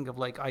head. Speaking of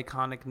like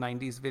iconic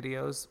 '90s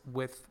videos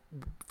with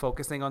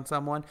focusing on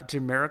someone,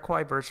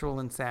 Jamiroquai, "Virtual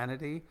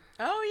Insanity."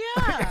 Oh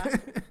yeah.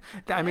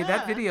 I mean,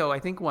 that Yeah. video I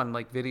think won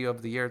like Video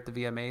of the Year at the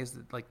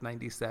VMAs, like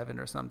 '97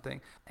 or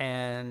something.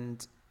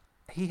 And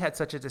he had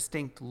such a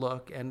distinct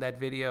look, and that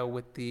video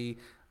with the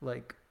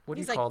like, what do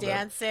you He's like call that?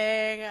 dancing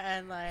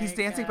and He's like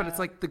dancing, but it's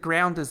like the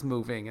ground is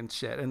moving and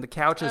shit, and the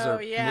couches oh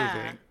are yeah.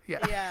 moving.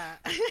 Yeah.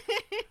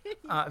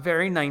 Yeah.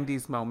 Very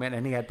 '90s moment,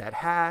 and he had that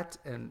hat,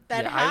 and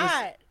That yeah, I was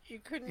hat, you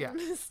couldn't yeah.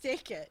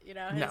 mistake it.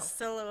 No. His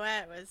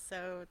silhouette was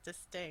so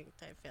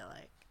distinct, I feel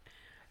like.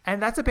 And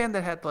that's a band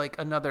that had like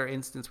another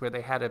instance where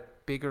they had a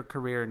bigger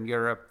career in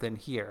Europe than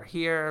here.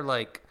 Here,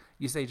 like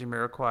you say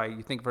Jamiroquai,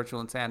 you think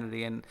Virtual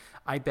Insanity, and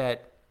I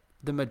bet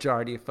the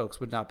majority of folks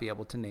would not be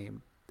able to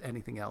name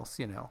anything else,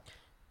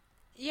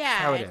 Yeah,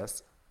 how it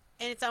is.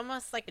 and it's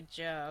almost like a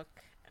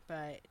joke, but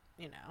I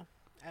don't know.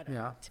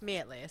 Yeah. To me,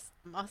 at least.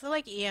 Also,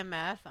 like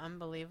EMF,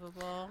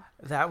 unbelievable.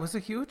 That was a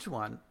huge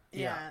one.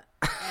 Yeah.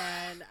 Yeah,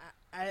 and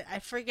I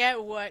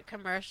forget what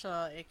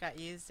commercial it got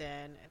used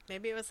in.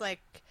 Maybe it was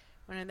like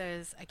one of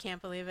those I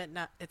can't believe it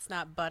not it's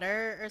not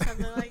butter or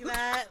something like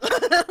that.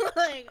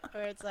 Like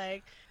or it's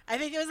like I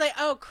think it was like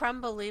oh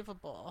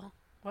Crumbelievable.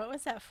 What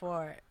was that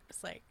for?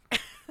 It's like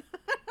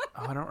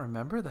Oh, I don't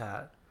remember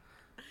that.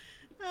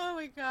 oh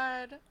my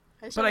god.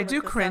 I But should I have do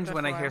looked this up cringe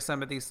when I hear before.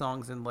 some of these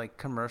songs in like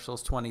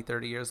commercials 20,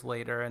 30 years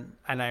later and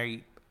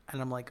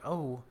I'm like,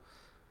 "Oh,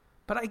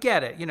 but I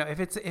get it.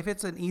 If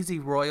it's an easy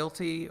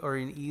royalty or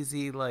an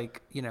easy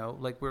like,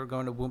 like we were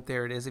going to Whoop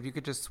There It Is, if you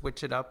could just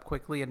switch it up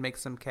quickly and make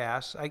some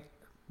cash,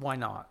 why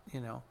not?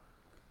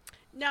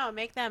 No,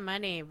 make that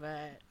money,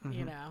 but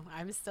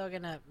I'm still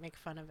gonna make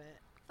fun of it.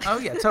 Oh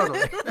yeah,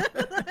 totally.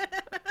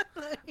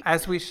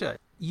 As we should.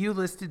 You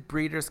listed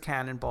Breeders'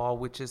 Cannonball,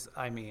 which is,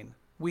 I mean,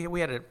 we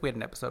had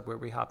an episode where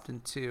we hopped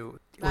into, was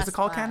it Last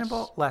called Splash.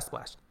 Cannonball? Last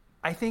Splash.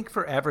 I think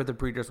forever the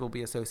Breeders will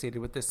be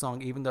associated with this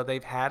song, even though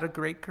they've had a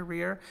great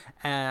career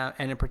and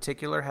in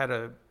particular had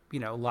a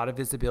lot of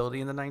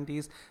visibility in the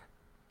 '90s.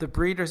 The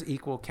Breeders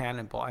equal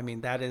Cannonball. I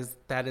mean, that is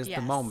the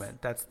Yes.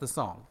 moment. That's the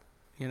song.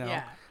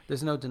 Yeah.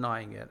 There's no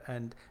denying it,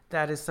 and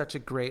that is such a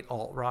great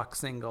alt rock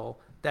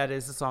single. That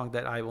is a song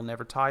that I will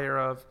never tire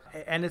of,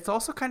 and it's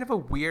also kind of a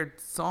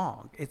weird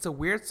song. It's a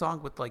weird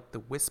song with like the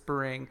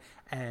whispering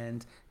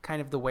and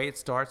kind of the way it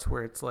starts,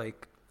 where it's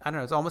like I don't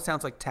know. It almost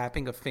sounds like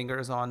tapping of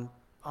fingers on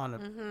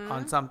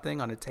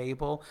something on a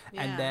table,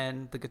 Yeah. and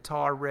then the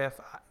guitar riff.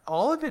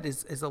 All of it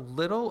is a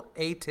little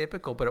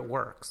atypical, but it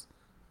works.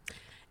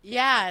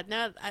 Yeah,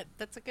 no,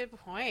 that's a good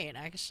point,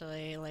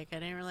 actually. Like, I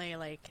didn't really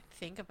like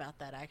think about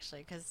that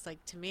actually, because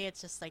like to me,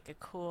 it's just like a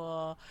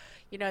cool,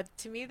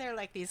 to me they're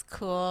like these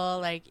cool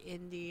like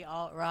indie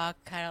alt rock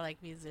kind of like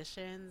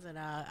musicians, and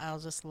I'll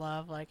just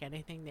love like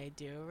anything they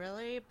do,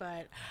 really.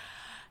 But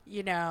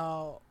you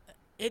know,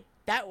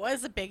 that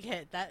was a big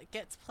hit that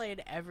gets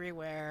played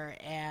everywhere,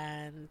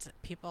 and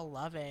people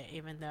love it,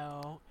 even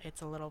though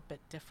it's a little bit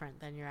different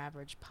than your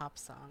average pop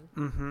song.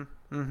 Mm-hmm.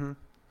 Mm-hmm.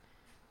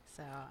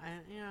 So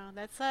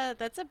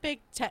that's a big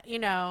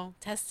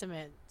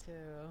testament to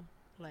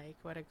like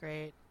what a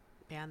great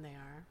band they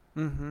are.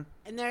 Mm-hmm.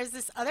 And there's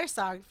this other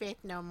song, Faith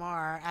No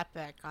More,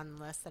 Epic, on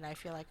the list that I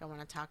feel like I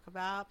want to talk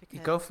about You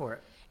go because for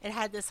it. it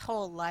had this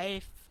whole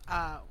life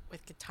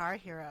with Guitar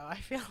Hero. I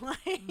feel like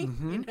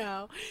Mm-hmm.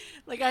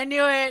 like I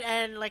knew it,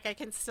 and like I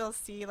can still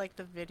see like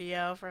the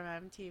video from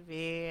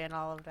MTV and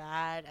all of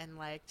that, and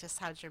like just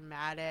how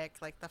dramatic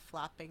like the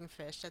flopping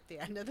fish at the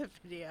end of the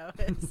video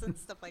is and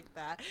stuff like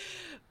that.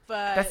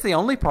 That's But the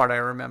only part I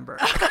remember.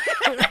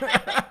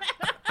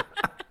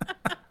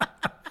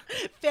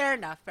 fair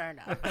enough, fair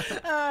enough.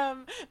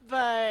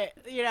 But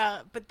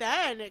but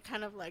then it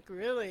kind of like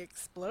really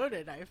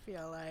exploded. I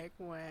feel like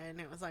when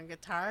it was on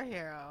Guitar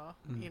Hero,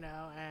 Mm.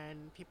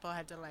 and people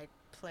had to like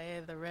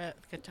play the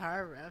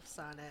guitar riffs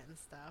on it and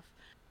stuff.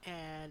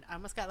 And I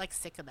almost got like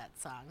sick of that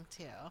song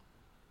too.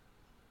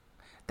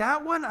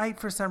 That one I,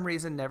 for some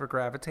reason, never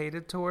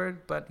gravitated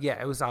toward, but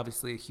yeah, it was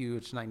obviously a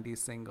huge 90s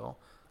single.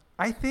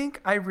 I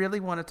think I really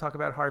want to talk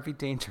about Harvey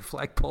Danger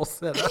Flagpole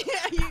Sitta.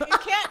 Yeah, you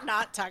can't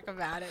not talk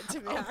about it, to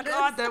be Oh honest.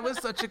 God, that was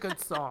such a good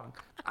song.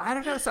 I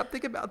don't know,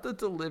 something about the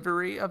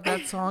delivery of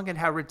that song and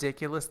how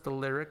ridiculous the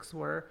lyrics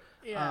were.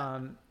 Yeah.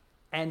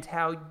 And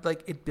how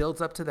like it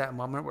builds up to that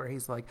moment where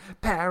he's like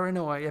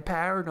paranoia,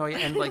 paranoia,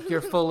 and like you're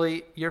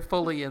fully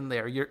in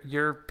there.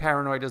 You're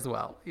paranoid as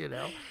well, you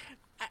know.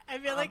 I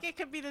feel like it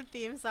could be the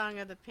theme song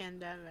of the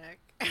pandemic.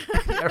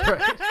 Yeah,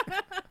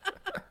 right.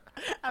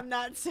 I'm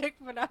not sick,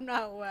 but I'm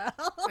not well.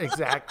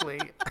 Exactly.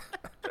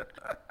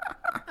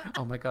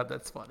 Oh my God,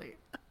 that's funny.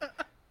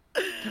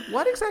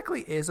 What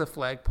exactly is a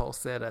flagpole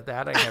sitta?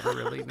 That I never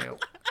really knew.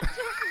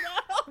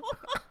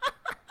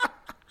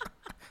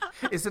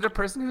 Is it a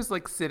person who's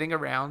like sitting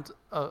around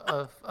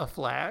a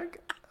flag?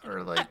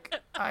 Or like,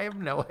 I have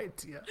no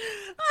idea.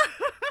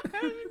 I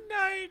have no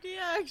idea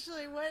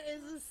actually. What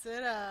is a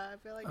sitta? I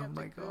feel like I Oh have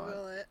to my God.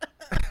 Google it.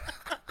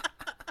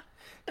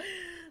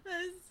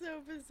 That is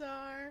so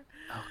bizarre.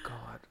 Oh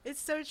God.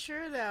 It's so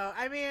true though.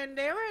 I mean,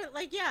 they were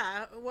like,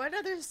 yeah. What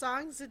other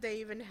songs did they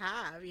even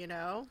have?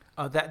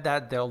 Oh,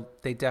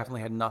 they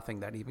definitely had nothing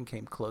that even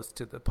came close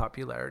to the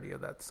popularity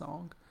of that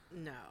song.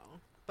 No,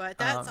 but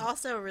that's Um,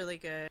 also a really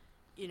good,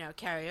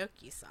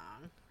 karaoke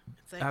song.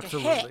 It's like a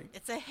Absolutely. hit.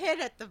 It's a hit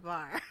at the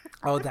bar.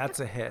 Oh, that's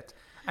a hit.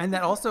 And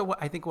that also,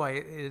 I think, why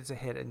it is a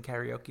hit in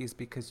karaoke is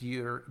because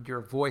your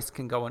voice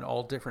can go in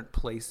all different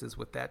places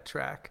with that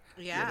track.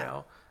 Yeah, You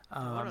know,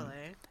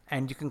 totally.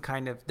 and you can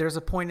kind of. There's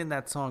a point in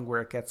that song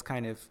where it gets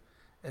kind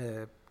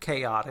of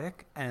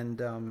chaotic,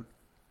 and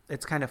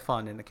it's kind of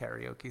fun in a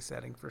karaoke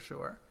setting for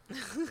sure.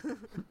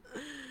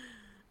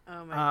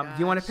 Oh my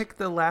You want to gosh. pick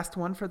the last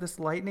one for this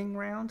lightning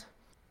round?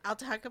 I'll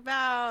talk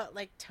about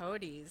like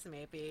Toadies,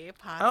 maybe Oh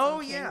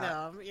Possum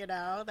yeah.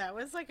 Kingdom. That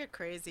was like a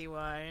crazy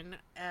one.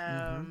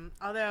 Mm-hmm.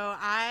 Although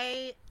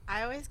I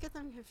always get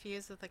them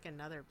confused with like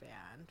another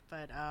band,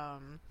 but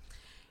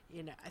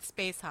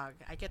Space Hog.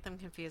 I get them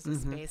confused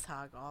with Mm-hmm. Space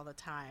Hog all the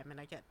time, and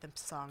I get them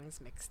songs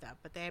mixed up.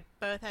 But they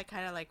both had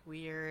kind of like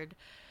weird,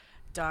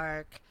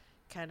 dark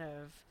kind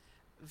of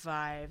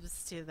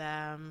vibes to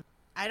them.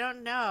 I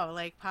don't know,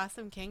 like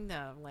Possum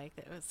Kingdom, like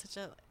it was such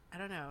a I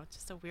don't know,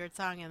 just a weird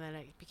song, and then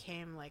it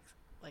became like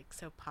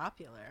so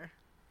popular.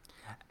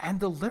 And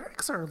the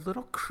lyrics are a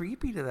little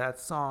creepy to that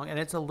song, and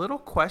it's a little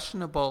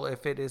questionable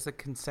if it is a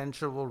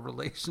consensual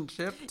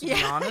relationship, to be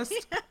Yeah,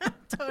 honest. yeah,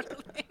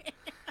 totally.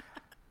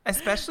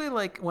 Especially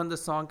like when the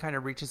song kind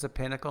of reaches a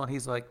pinnacle and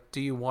he's like,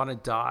 "Do you want to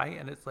die?"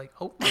 And it's like,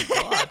 "Oh my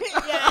God."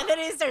 Yeah, and then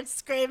he starts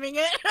screaming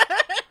it.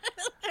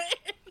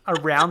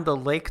 Around the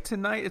lake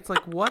tonight. It's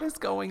like, what is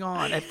going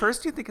on? At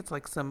first you think it's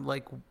like some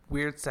like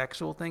weird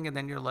sexual thing, and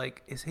then you're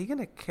like, is he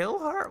gonna kill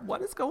her?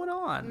 What is going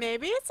on?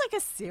 Maybe it's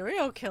like a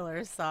serial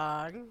killer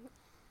song.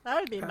 That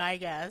would be my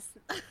guess.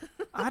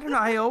 I don't know.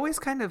 I always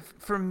kind of,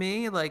 for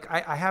me, like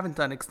I haven't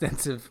done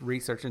extensive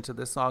research into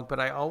this song, but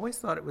I always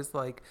thought it was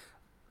like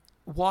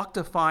walked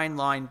a fine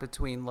line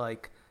between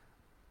like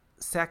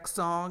sex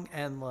song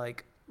and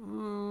like,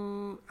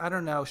 ooh, I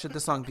don't know, should the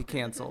song be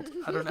canceled?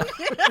 I don't know.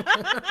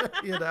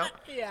 You know,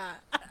 Yeah.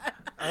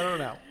 I don't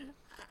know.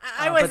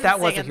 I But wasn't that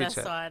was a singing huge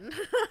this hit. one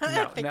No,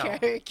 at the no.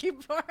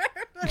 karaoke bar.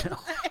 No.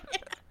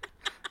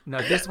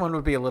 No, this one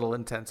would be a little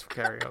intense for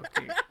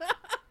karaoke.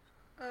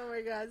 Oh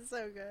my god,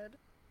 so good.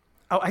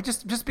 Oh, I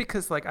just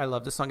because like I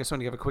love this song, I just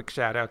want to give a quick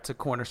shout out to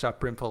Corner Shop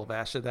Brimful of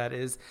Asha. That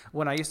is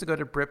when I used to go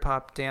to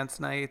Britpop dance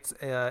nights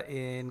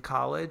in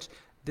college.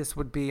 This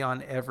would be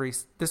on every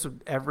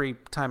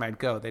time I'd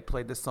go, they'd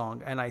play this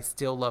song, and I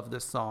still love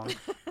this song.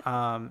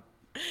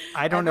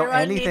 I don't know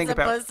Everyone anything needs a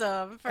about.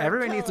 bosom for a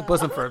Everyone needs a pillow.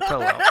 bosom for a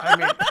pillow. I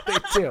mean, they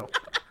do.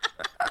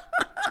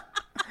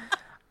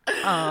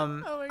 Oh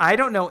my I god.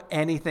 don't know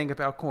anything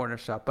about Corner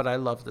Shop, but I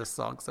love this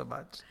song so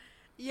much.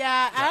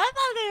 Yeah, Yeah. I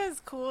thought it was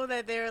cool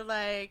that they were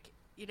like,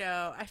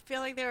 I feel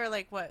like they were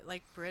like what,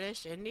 like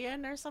British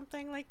Indian or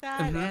something like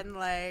that, Hmm. and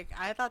like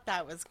I thought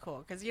that was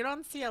cool because you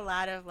don't see a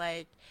lot of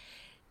like,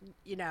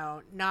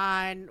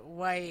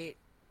 non-white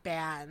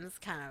bands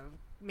kind of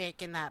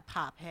making that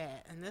pop hit,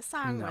 and this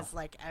song No, was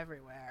like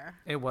everywhere.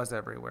 it was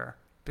everywhere.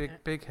 Big,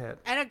 big hit.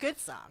 And a good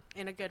song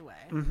in a good way.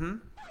 Hmm.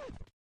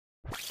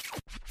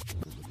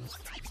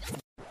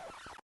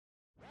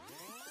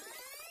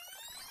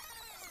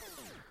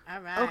 All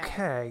right.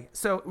 Okay,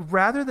 so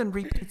rather than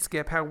repeat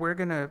skip, how we're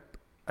gonna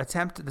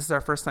attempt, this is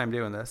our first time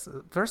doing this,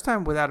 first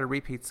time without a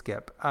repeat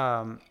skip.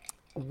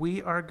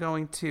 We are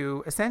going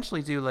to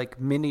essentially do like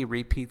mini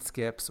repeat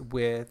skips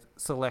with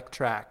select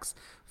tracks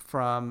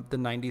from the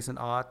 90s and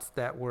aughts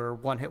that were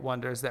one hit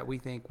wonders that we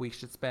think we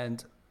should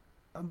spend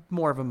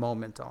more of a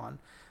moment on.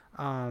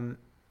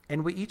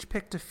 And we each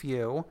picked a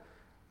few.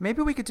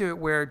 Maybe we could do it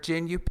where,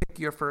 Jin, you pick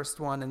your first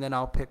one and then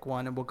I'll pick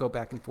one and we'll go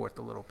back and forth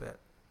a little bit.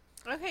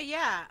 Okay,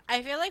 yeah.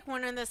 I feel like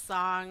one of the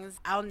songs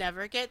I'll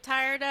never get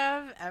tired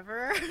of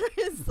ever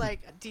is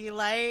like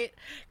Delight,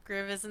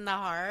 Groove is in the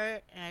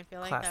Heart. And I feel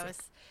like that was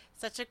Classic.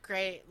 such a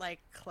great like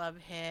club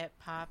hit,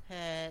 pop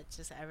hit,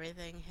 just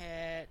everything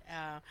hit.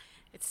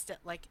 It's still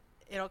like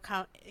it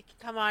can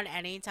come on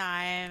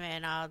anytime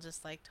and I'll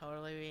just like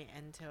totally be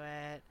into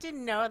it.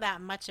 Didn't know that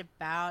much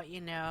about,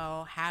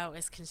 how it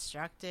was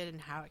constructed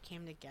and how it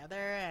came together,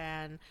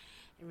 and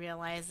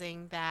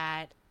realizing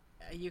that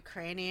a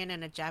Ukrainian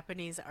and a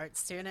Japanese art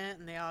student,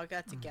 and they all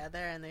got together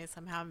and they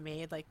somehow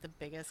made like the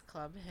biggest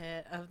club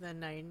hit of the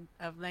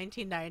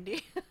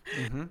 1990.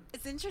 Mm-hmm.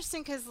 It's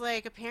interesting because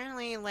like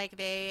apparently like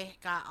they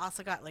got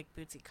like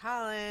Bootsy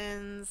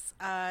Collins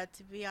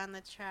to be on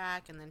the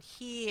track, and then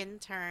he in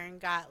turn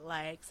got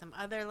like some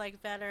other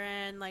like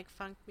veteran like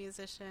funk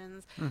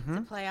musicians to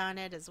Mm-hmm. play on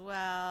it as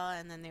well,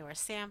 and then they were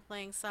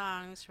sampling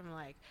songs from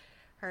like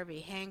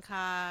Herbie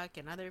Hancock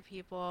and other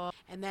people.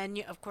 And then,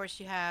 of course,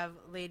 you have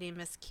Lady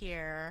Miss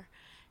Kier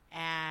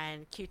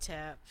and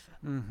Q-Tip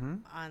Mm-hmm.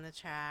 on the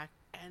track.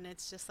 And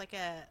it's just like,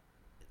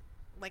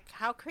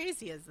 how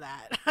crazy is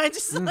that? I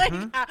just like,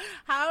 Mm-hmm.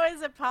 how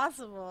is it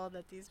possible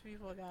that these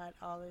people got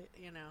all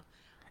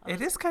It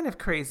this, is kind of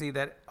crazy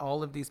that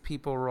all of these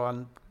people were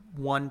on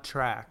one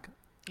track,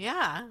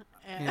 yeah. you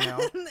And,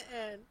 know?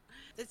 and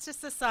it's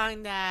just a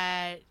song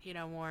that,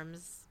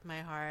 warms my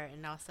heart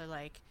and also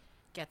like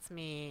gets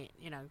me,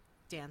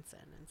 dancing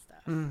and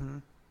stuff. Hmm.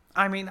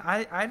 I mean,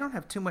 I don't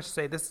have too much to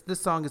say. This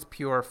song is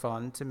pure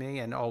fun to me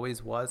and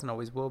always was and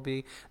always will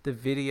be. The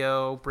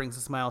video brings a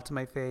smile to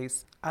my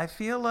face. I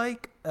feel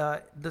like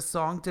the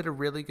song did a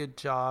really good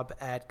job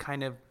at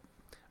kind of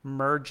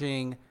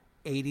merging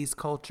 80s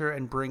culture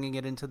and bringing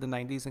it into the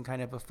 90s in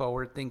kind of a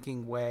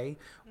forward-thinking way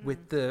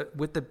with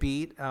the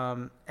beat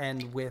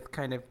and with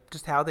kind of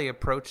just how they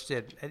approached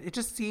it. It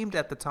just seemed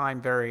at the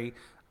time very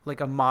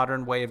like a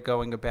modern way of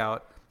going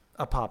about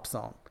a pop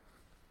song.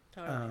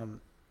 Totally.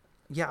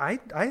 Yeah,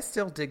 I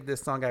still dig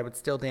this song. I would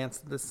still dance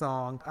to this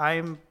song.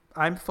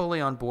 I'm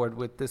fully on board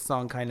with this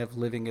song kind of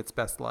living its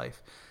best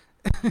life.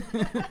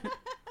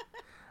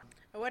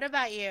 What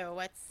about you?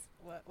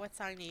 What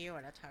song do you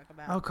want to talk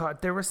about? Oh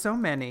God, there were so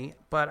many,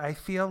 but I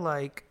feel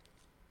like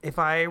if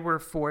I were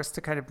forced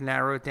to kind of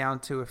narrow it down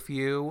to a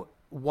few,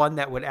 one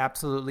that would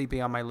absolutely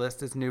be on my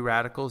list is New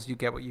Radicals, You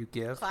Get What You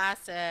Give.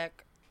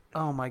 Classic.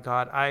 Oh my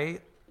God,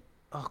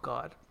 oh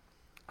God,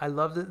 I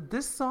love this.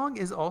 This song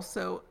is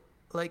also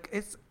like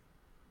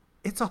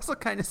it's also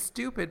kind of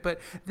stupid, but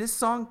this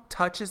song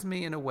touches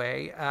me in a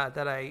way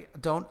that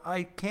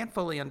I can't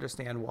fully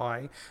understand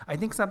why. I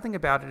think something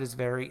about it is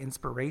very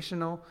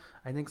inspirational.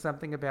 I think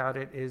something about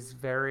it is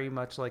very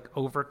much like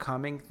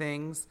overcoming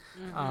things.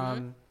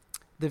 Mm-hmm.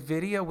 The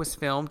video was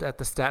filmed at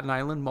the Staten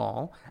Island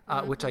Mall,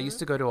 which I Mm-hmm. used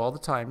to go to all the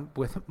time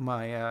with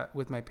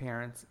my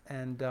parents,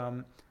 and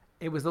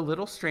it was a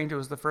little strange. It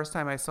was the first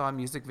time I saw a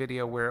music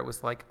video where it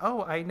was like,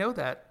 oh, I know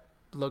that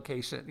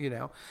location, you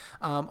know.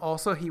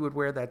 Also, he would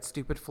wear that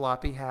stupid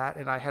floppy hat,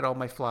 and I had all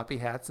my floppy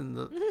hats in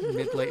the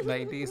mid late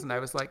 90s, and I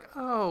was like,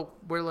 oh,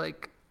 we're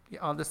like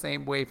on the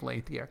same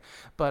wavelength here.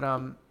 But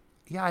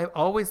yeah, I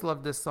always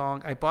loved this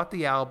song. I bought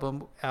the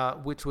album,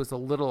 which was a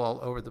little all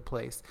over the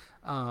place,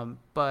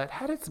 but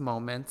had its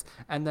moments.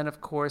 And then, of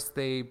course,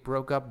 they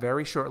broke up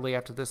very shortly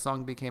after this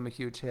song became a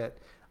huge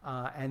hit.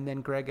 And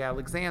then Greg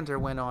Alexander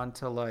went on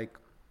to like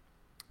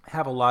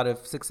have a lot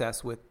of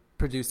success with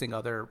producing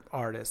other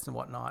artists and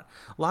whatnot.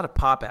 A lot of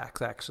pop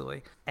acts,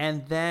 actually.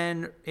 And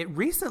then it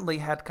recently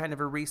had kind of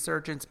a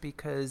resurgence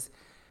because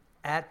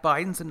at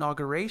Biden's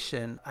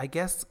inauguration, I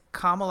guess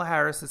Kamala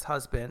Harris's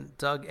husband,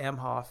 Doug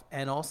Emhoff,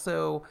 and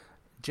also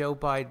Joe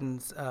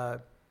Biden's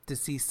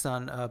deceased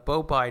son,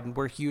 Beau Biden,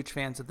 were huge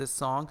fans of this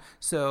song.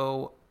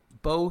 So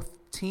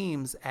both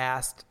teams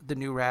asked the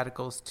New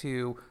Radicals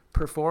to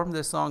perform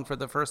this song for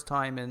the first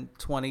time in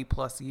 20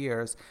 plus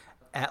years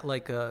at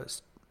like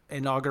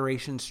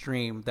inauguration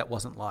stream that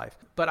wasn't live.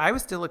 But I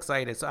was still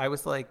excited. So I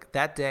was like,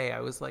 that day, I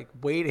was like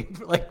waiting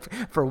for,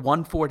 for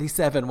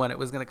 147 when it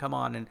was going to come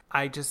on. And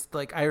I just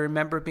like, I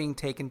remember being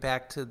taken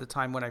back to the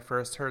time when I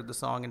first heard the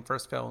song and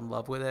first fell in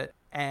love with it.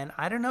 And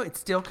I don't know, it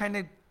still kind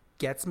of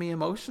gets me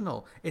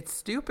emotional. It's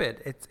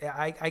stupid.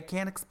 I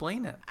can't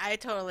explain it. I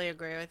totally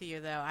agree with you,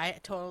 though. I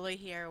totally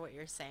hear what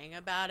you're saying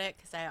about it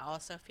because I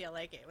also feel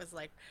like it was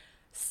like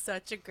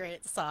such a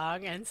great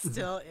song and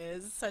still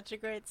is such a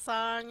great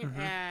song.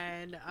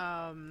 And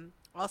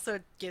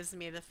also gives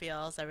me the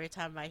feels every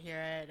time I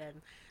hear it.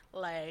 And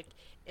like,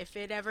 if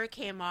it ever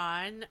came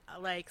on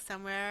like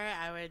somewhere,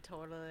 I would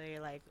totally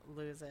like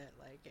lose it.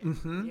 Like,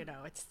 you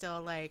know, it's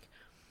still like,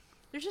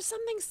 there's just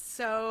something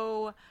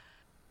so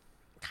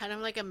kind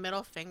of like a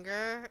middle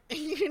finger,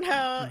 you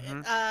know,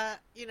 in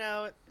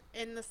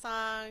the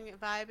song,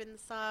 vibe in the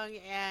song,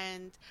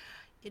 and,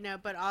 you know,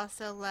 but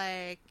also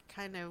like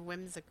kind of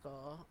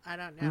whimsical. I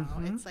don't know.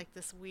 It's like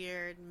this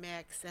weird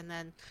mix. And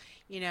then,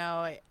 you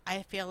know,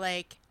 I feel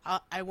like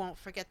I won't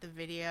forget the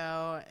video.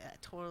 I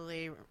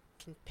totally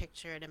can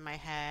picture it in my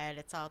head.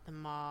 It's all at the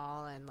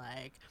mall and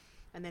like,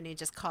 and then he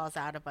just calls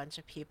out a bunch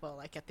of people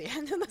like at the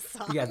end of the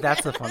song. Yeah,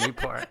 that's the funny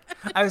part.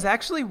 I was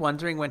actually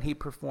wondering when he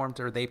performed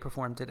or they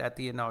performed it at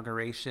the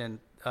inauguration,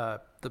 the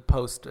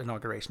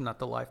post-inauguration, not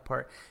the live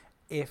part,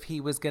 if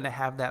he was going to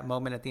have that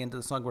moment at the end of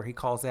the song where he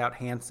calls out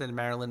Hanson,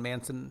 Marilyn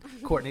Manson,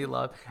 Courtney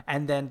Love,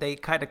 and then they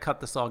kind of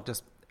cut the song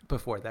just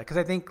before that. Because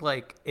I think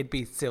like it'd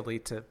be silly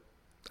to,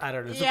 I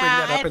don't know, to bring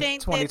that up in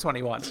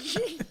 2021.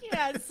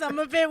 Yeah, some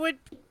of it would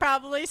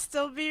probably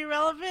still be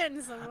relevant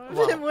and some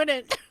of it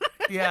wouldn't.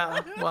 Yeah,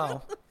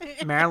 well,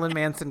 Marilyn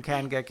Manson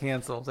can get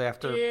canceled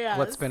after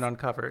what's been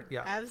uncovered.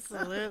 Yeah,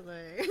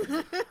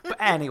 absolutely. But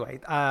anyway,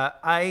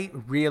 I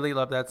really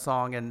love that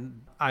song,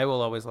 and I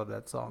will always love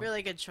that song.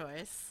 Really good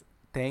choice.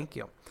 Thank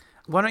you.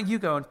 Why don't you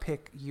go and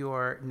pick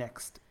your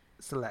next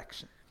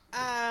selection?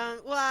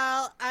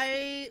 Well,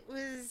 I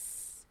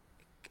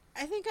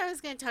think I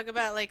was going to talk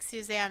about like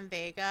Suzanne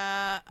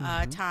Vega,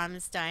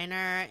 Tom's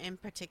Diner in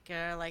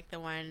particular, like the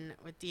one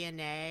with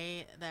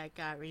DNA that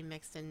got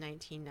remixed in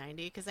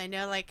 1990. Because I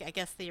know, like, I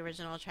guess the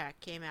original track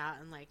came out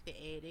in like the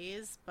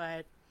 80s,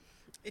 but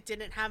it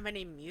didn't have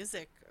any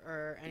music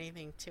or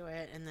anything to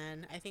it. And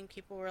then I think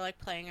people were like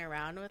playing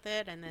around with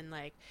it. And then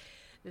like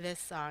this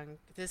song,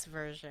 this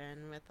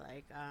version with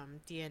like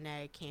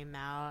DNA came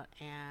out,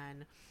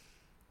 and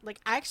like,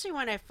 actually,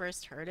 when I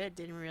first heard it,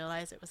 didn't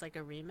realize it was like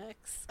a remix,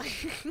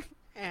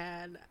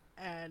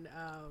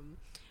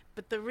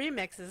 but the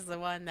remix is the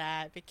one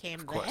that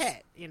became the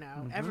hit, you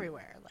know,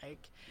 everywhere,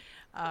 like,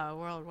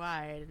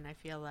 worldwide. And I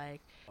feel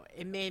like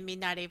it made me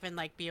not even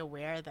like be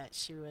aware that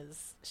she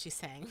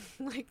sang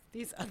like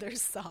these other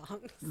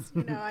songs.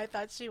 You know, I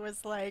thought she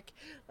was like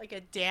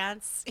a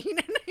dance,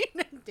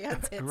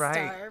 dance hit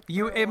star.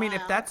 I mean,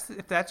 if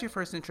that's your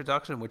first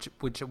introduction, which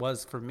it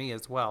was for me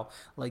as well,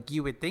 like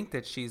you would think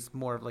that she's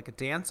more of like a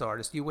dance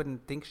artist. You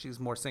wouldn't think she's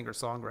more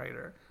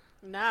singer-songwriter.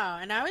 No,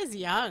 and I was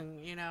young,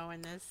 you know,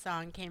 when this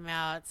song came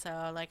out,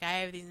 so like I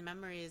have these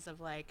memories of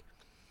like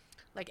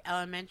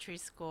elementary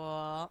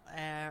school,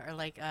 or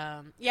like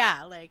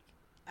like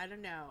I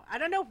don't know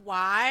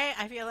why.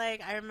 I feel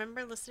like I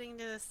remember listening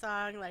to this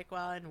song like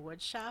while in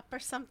woodshop or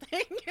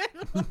something,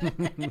 like,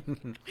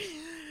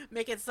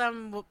 making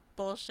some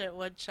bullshit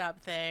woodshop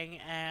thing,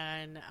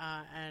 and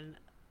I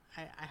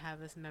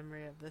have this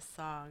memory of this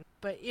song.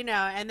 But you know,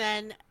 and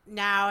then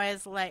now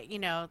as like, you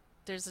know,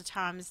 there's a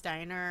Tom's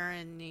Diner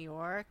in New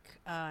York,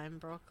 in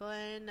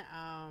Brooklyn.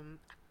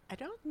 I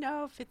don't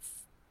know if it's.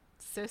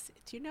 So,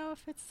 do you know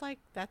if it's like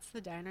that's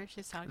the diner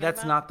she's talking about?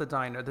 That's not the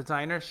diner. The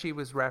diner she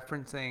was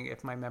referencing,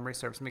 if my memory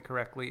serves me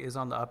correctly, is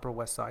on the Upper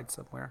West Side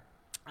somewhere.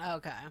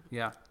 Okay.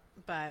 Yeah.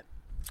 But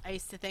I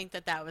used to think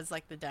that was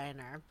like the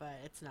diner, but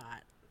it's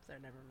not. So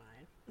never mind.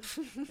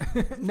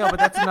 No, but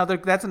that's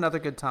another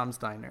good Tom's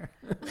Diner.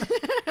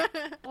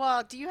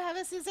 Well, do you have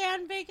a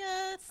Suzanne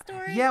Vega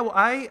story? Yeah, well,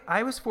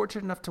 I was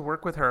fortunate enough to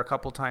work with her a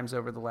couple times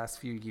over the last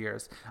few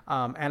years.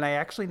 And I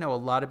actually know a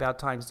lot about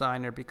Tom's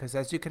Diner because,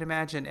 as you can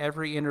imagine,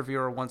 every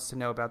interviewer wants to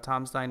know about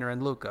Tom's Diner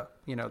and Luca,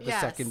 you know,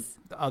 the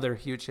other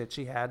huge hit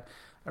she had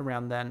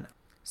around then.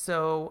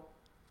 So,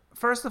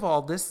 first of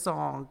all, this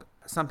song,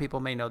 some people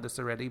may know this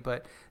already,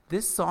 but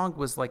this song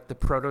was like the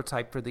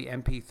prototype for the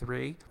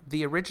MP3.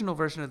 The original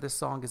version of this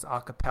song is a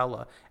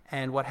cappella.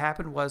 And what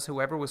happened was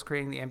whoever was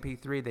creating the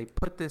MP3, they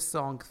put this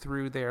song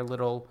through their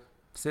little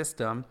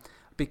system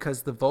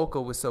because the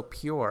vocal was so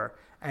pure.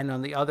 And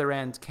on the other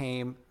end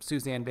came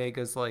Suzanne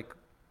Vega's like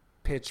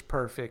pitch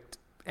perfect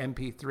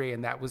MP3,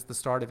 and that was the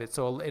start of it.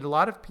 So a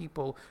lot of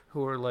people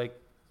who are like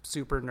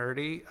super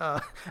nerdy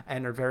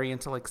and are very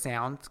into like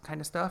sound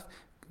kind of stuff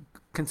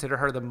consider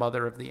her the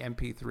mother of the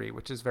MP3,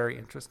 which is very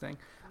interesting.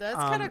 That's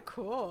kind of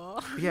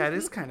cool. Yeah, it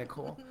is kind of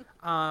cool.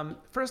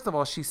 First of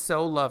all, she's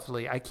so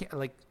lovely. I can't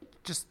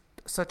just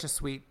such a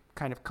sweet,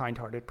 kind of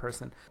kind-hearted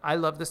person. I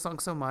love this song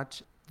so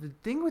much. The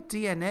thing with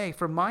DNA,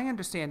 from my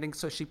understanding,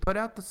 so she put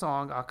out the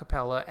song a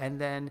cappella, and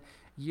then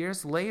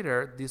years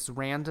later, this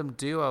random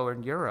duo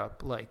in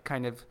Europe, like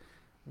kind of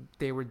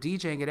they were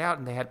DJing it out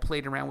and they had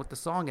played around with the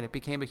song and it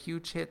became a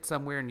huge hit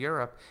somewhere in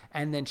Europe.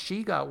 And then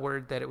she got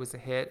word that it was a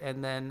hit.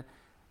 And then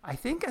I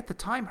think at the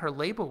time her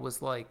label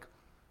was like,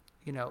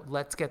 you know,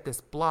 let's get this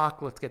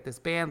blocked, let's get this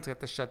banned, let's get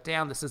this shut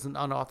down. This is an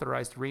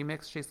unauthorized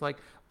remix. She's like,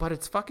 but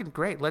it's fucking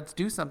great. Let's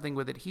do something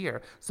with it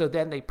here. So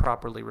then they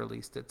properly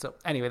released it. So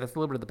anyway, that's a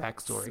little bit of the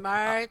backstory.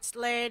 Smart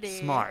lady.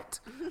 Smart.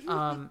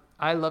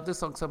 I love this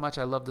song so much.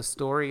 I love the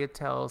story it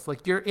tells.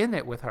 Like, you're in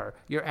it with her.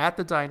 You're at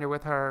the diner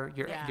with her.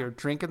 You're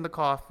drinking the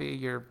coffee.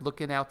 You're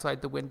looking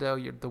outside the window.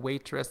 You're the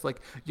waitress. Like,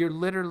 you're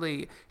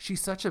literally,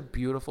 she's such a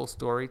beautiful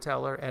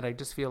storyteller. And I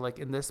just feel like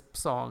in this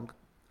song,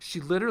 she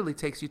literally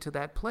takes you to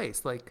that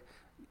place. Like,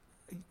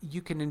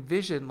 you can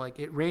envision like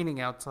it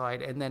raining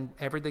outside and then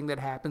everything that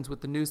happens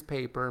with the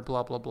newspaper,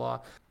 blah, blah, blah.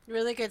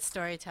 Really good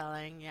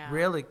storytelling. Yeah.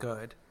 Really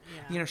good.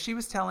 Yeah. You know, she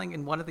was telling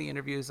in one of the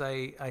interviews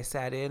I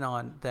sat in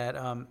on that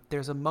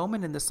there's a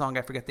moment in the song,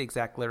 I forget the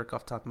exact lyric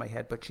off the top of my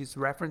head, but she's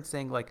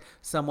referencing like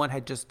someone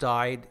had just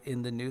died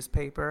in the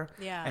newspaper.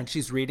 Yeah. And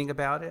she's reading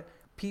about it.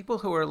 People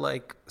who are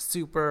like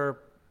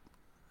super,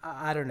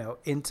 I don't know,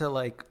 into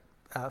like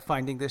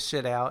finding this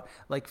shit out,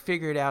 like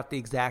figured out the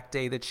exact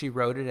day that she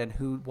wrote it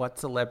and what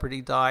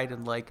celebrity died,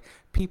 and like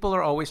people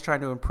are always trying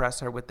to impress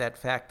her with that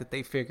fact that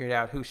they figured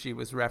out who she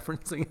was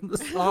referencing in the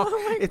song.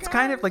 Oh it's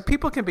kind of like,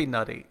 people can be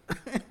nutty.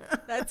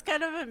 That's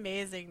kind of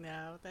amazing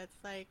though. That's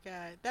like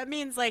that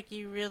means like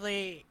you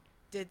really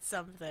did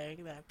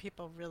something that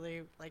people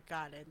really like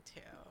got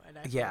into, and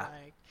I feel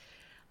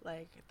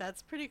like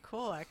that's pretty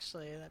cool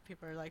actually, that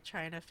people are like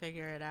trying to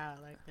figure it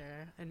out, like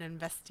they're an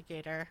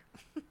investigator.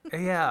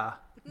 Yeah.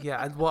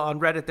 Well, on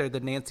Reddit they're the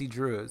Nancy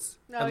Drews,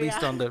 Oh, at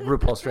least yeah. on the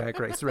RuPaul's Drag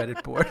Race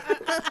Reddit board.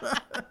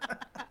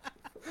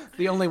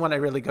 The only one I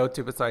really go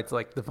to besides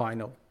like the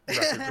vinyl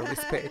record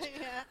release page.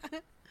 Yeah.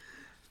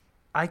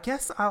 I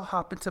guess I'll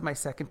hop into my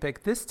second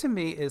pick. This to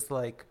me is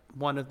like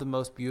one of the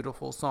most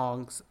beautiful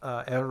songs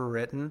ever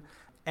written.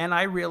 And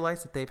I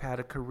realize that they've had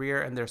a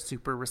career and they're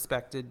super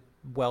respected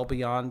well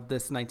beyond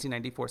this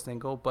 1994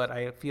 single, but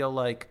I feel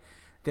like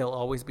they'll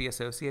always be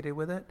associated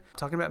with it. I'm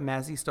talking about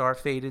Mazzy Star,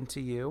 Fade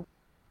Into You.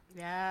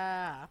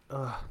 Yeah.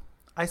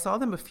 I saw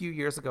them a few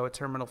years ago at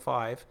Terminal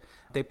 5.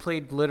 They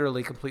played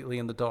literally completely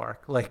in the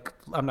dark. Like,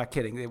 I'm not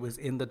kidding. It was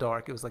in the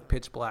dark. It was like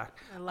pitch black.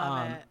 I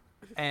love it.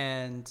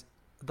 And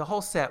the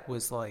whole set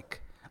was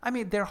like, I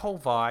mean, their whole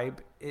vibe,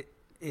 it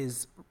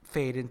is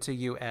Fade Into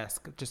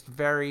You-esque. Just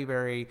very,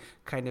 very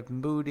kind of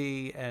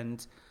moody,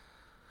 and,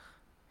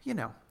 you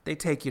know, they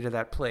take you to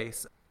that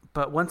place.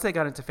 But once they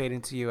got into Fade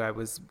Into You, I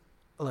was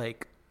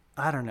like,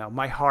 I don't know,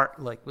 my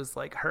heart like was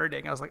like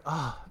hurting. I was like,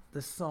 oh,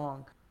 this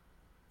song.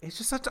 It's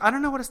just such, I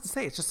don't know what else to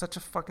say. It's just such a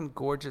fucking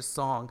gorgeous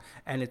song,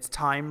 and it's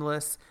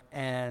timeless,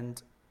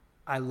 and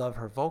I love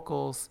her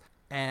vocals,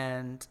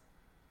 and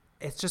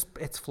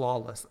it's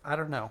flawless. I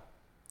don't know.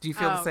 Do you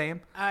feel the same?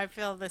 I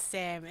feel the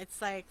same.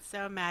 It's like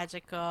so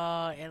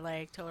magical. It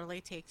like totally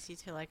takes you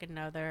to like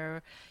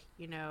another,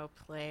 you know,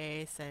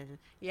 place. And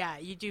yeah,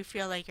 you do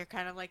feel like you're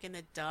kind of like in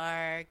the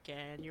dark,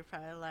 and you're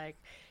probably like,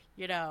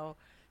 you know,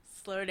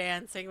 slow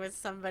dancing with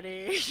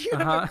somebody you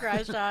have a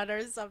crush on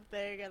or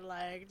something, and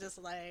like just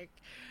like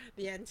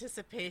the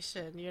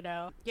anticipation, you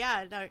know.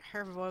 Yeah, no,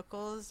 her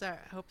vocals,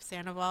 Hope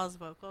Sandoval's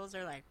vocals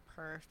are like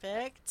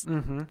perfect.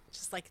 Mm-hmm.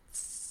 Just like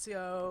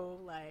so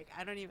like,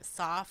 I don't even,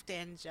 soft,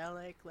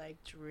 angelic, like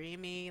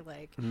dreamy,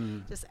 like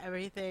just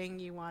everything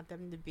you want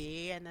them to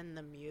be. And then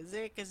the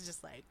music is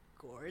just like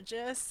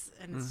gorgeous,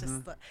 and it's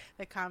just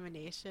the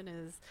combination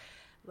is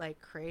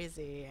like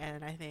crazy.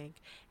 And I think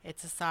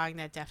it's a song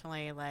that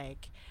definitely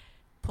like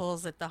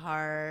pulls at the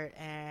heart,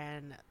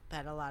 and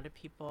that a lot of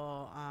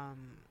people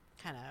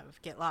kind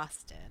of get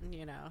lost in,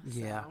 you know.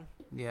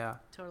 Yeah,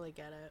 totally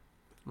get it.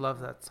 love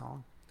that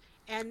song.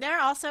 And they're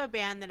also a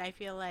band that I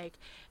feel like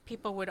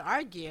people would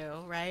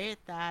argue, right,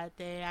 that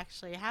they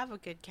actually have a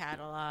good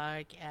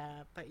catalog,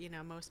 but you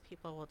know, most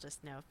people will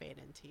just know Fade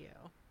Into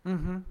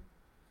You.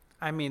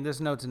 I mean, there's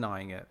no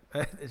denying it.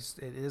 It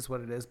is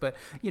what it is. But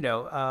you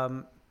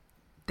know,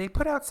 they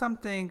put out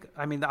something.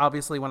 I mean,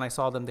 obviously, when I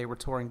saw them, they were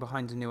touring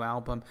behind a new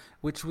album,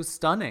 which was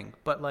stunning.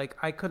 But like,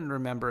 I couldn't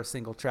remember a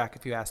single track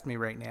if you asked me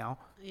right now.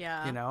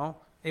 Yeah. You know,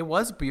 it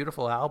was a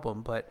beautiful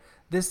album, but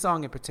this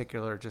song in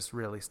particular just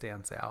really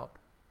stands out.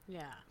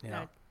 Yeah.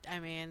 Yeah. I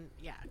mean,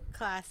 yeah,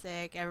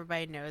 classic.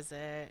 Everybody knows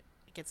it.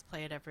 It gets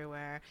played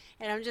everywhere.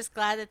 And I'm just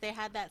glad that they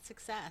had that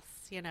success,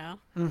 you know,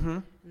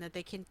 and that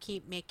they can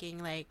keep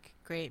making like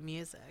great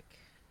music.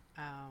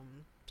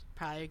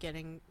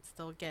 Probably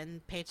still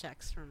getting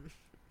paychecks from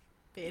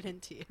Fade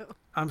Into You.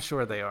 I'm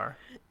sure they are.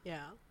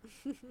 Yeah.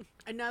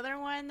 Another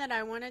one that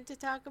I wanted to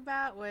talk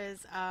about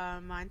was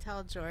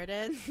Montel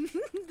Jordan.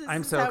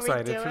 I'm so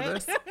excited for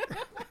this.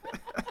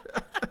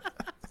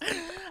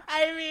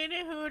 I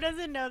mean, who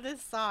doesn't know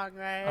this song,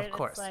 right? Of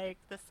course. It's like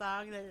the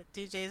song that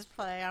DJs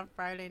play on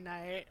Friday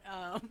night.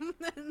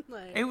 And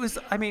like, It was,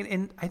 I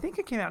mean, I think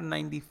it came out in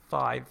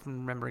 95, if I'm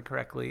remembering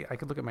correctly. I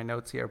could look at my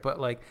notes here. But,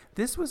 like,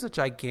 this was a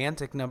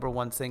gigantic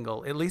 #1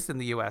 single, at least in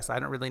the U.S. I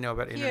don't really know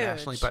about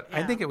internationally, but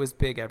I think it was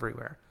big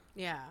everywhere.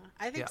 Yeah,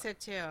 I think Yeah. so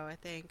too. I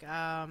think,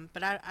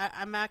 but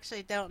I'm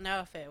actually don't know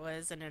if it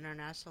was an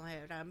international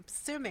hit. I'm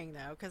assuming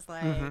though, because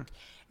Mm-hmm. like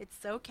it's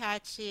so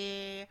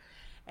catchy.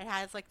 It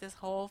has like this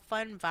whole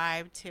fun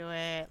vibe to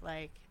it.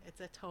 Like it's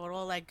a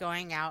total like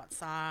going out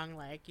song.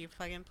 Like you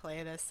plug and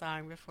play this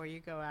song before you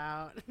go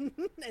out, and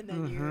then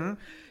Mm-hmm. you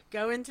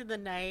go into the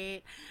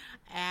night.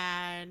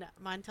 And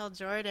Montel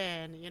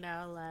Jordan,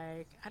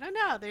 like I don't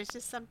know. There's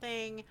just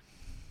something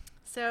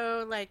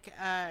so like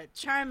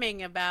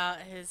charming about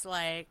his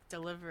like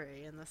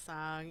delivery in the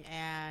song.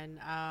 And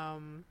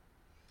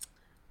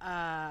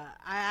I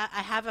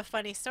have a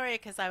funny story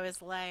because I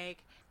was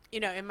like,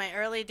 in my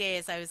early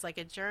days I was like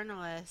a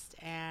journalist,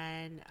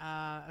 and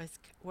I was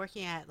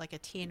working at like a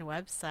teen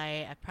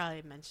website. I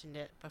probably mentioned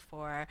it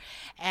before.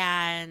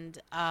 And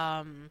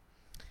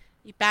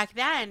back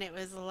then it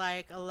was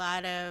like a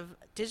lot of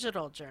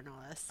digital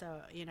journalists,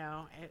 so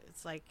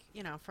it's like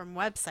from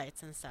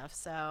websites and stuff.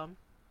 So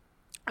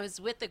I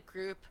was with a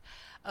group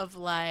of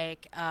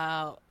like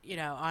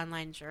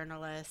online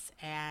journalists,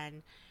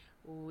 and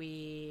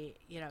we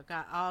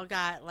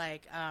got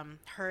like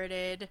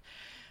herded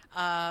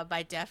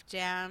by Def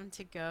Jam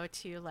to go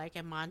to like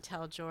a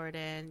Montel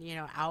Jordan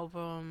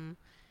album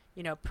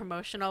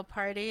promotional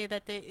party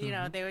that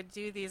Mm-hmm. they would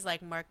do these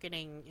like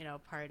marketing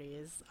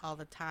parties all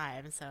the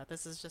time. So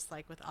this is just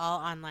like with all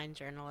online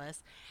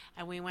journalists,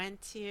 and we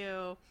went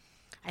to,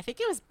 I think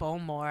it was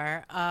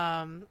Bowmore,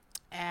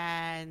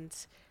 and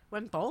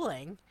went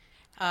bowling,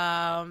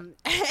 and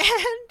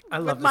I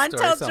with love this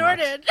story Montel so much.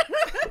 Jordan.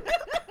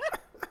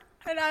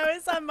 And I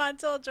was on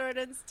Montel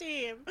Jordan's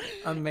team.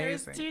 There was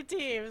Amazing. two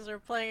teams. We're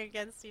playing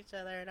against each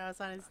other, and I was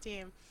on his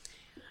team.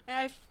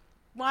 And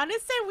want to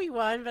say we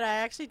won, but I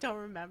actually don't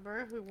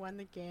remember who won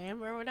the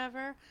game or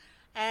whatever.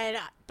 And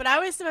but I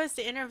was supposed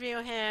to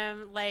interview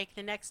him like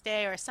the next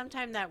day or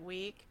sometime that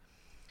week,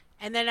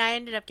 and then I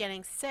ended up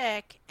getting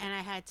sick, and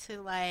I had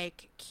to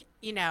like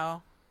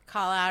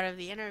call out of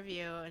the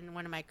interview, and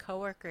one of my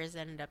coworkers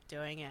ended up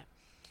doing it.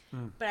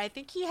 Mm. But I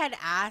think he had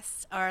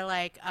asked, or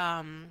like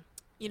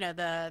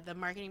the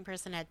marketing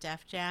person at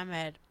Def Jam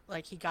had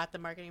like he got the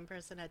marketing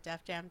person at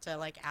Def Jam to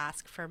like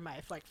ask for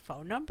my like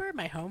phone number,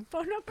 my home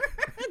phone number,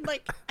 and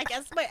like I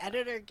guess my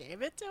editor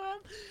gave it to him.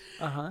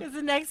 Uh-huh. Because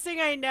the next thing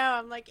I know,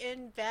 I'm like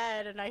in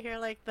bed, and I hear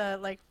like the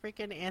like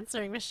freaking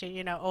answering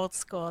machine, old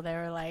school. They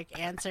were like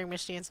answering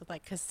machines with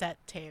like cassette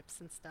tapes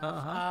and stuff,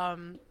 Uh-huh.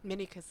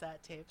 mini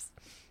cassette tapes.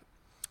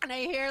 And I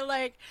hear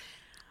like,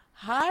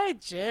 "Hi,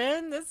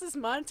 Jen, this is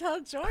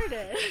Montel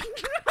Jordan.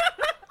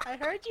 I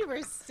heard you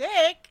were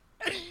sick.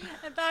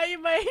 I thought you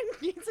might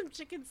need some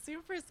chicken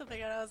soup or something."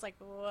 And I was like,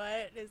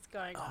 "What is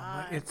going Oh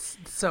my, on? it's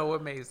so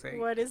amazing.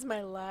 What is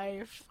my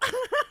life?"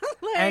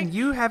 And Like,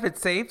 you have it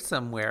saved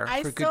somewhere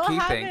I for good still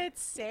have keeping. it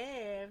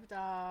saved.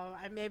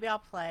 Maybe I'll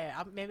play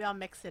it. Maybe I'll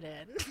mix it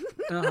in,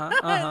 Uh-huh. and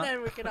Uh-huh.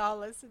 then we can all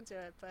listen to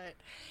it. But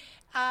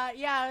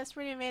yeah, it was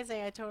pretty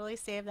amazing. I totally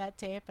saved that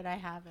tape, and I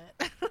have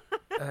it.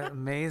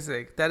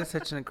 Amazing. That is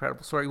such an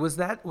incredible story.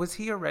 Was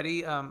he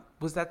already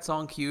was that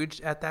song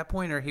huge at that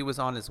point, or he was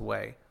on his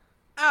way?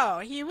 Oh,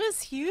 he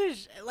was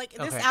huge. Like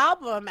this Okay.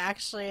 album,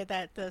 actually,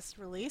 that this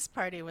release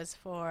party was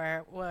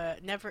for,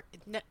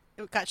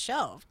 it got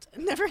shelved.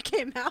 It never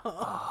came out.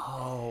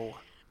 Oh.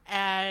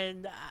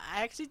 And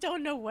I actually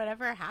don't know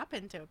whatever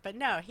happened to it. But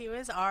no, he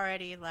was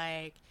already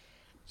like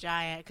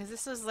giant, because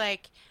this was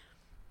like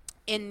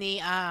in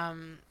the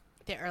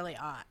early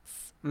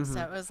aughts. So Mm-hmm.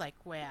 it was like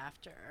way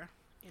after,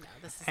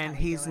 this is how And we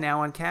do he's it.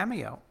 now on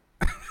Cameo.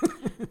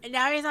 And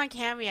now he's on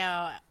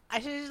Cameo. I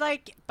should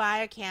like buy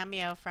a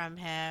cameo from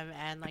him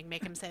and like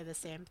make him say the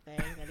same thing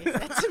that he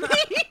said to me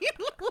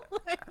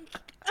like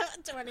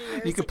 20 You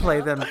years could play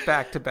ago. them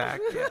back to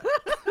back. Yeah.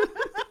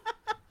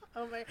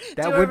 Oh my, do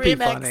That a would be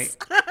funny. remix.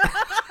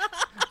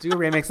 Do a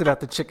remix about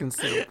the chicken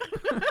soup.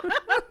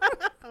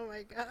 Oh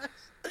my gosh.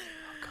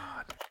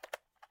 God.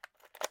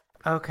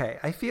 Okay,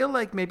 I feel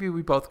like maybe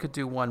we both could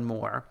do one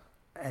more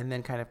and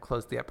then kind of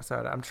close the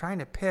episode. I'm trying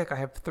to pick. I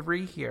have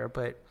three here,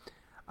 but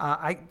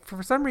I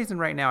for some reason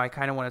right now I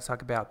kind of want to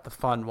talk about the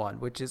fun one,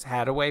 which is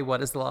Hadaway,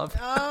 What Is Love?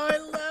 Oh, I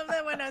love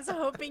that one. I was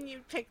hoping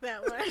you'd pick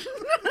that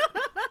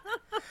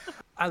one.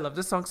 I love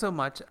this song so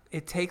much.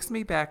 It takes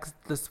me back.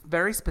 This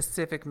very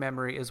specific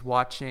memory is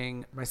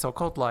watching My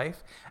So-Called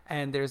Life,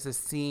 and there's a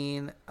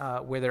scene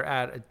where they're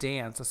at a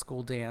dance, a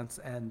school dance,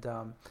 and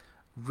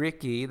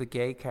Ricky, the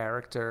gay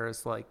character,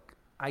 is like,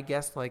 I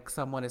guess like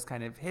someone is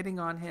kind of hitting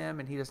on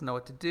him and he doesn't know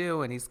what to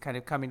do and he's kind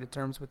of coming to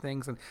terms with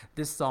things, and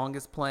this song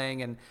is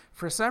playing, and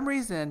for some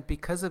reason,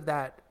 because of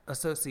that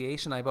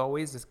association, I've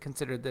always just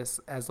considered this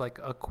as like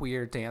a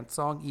queer dance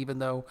song, even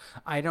though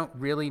I don't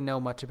really know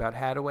much about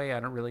Hadaway. I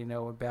don't really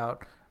know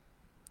about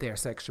their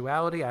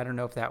sexuality. I don't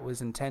know if that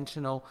was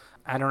intentional.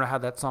 I don't know how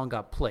that song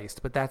got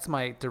placed, but that's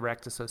my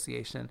direct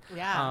association.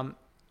 Yeah.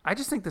 I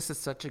just think this is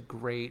such a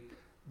great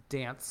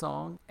dance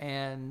song,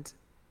 and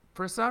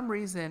for some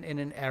reason, in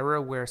an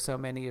era where so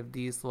many of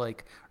these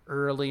like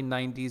early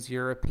 90s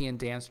European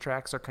dance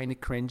tracks are kind of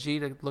cringy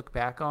to look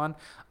back on,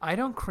 I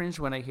don't cringe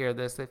when I hear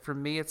this. For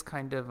me, it's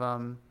kind of I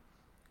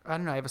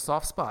don't know, I have a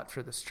soft spot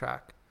for this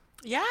track.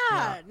 Yeah,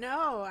 Yeah.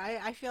 no,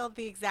 I feel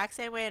the exact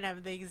same way and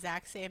have the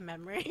exact same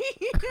memory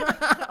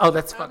Oh,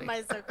 that's of funny.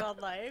 my so-called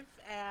life,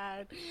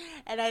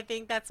 and I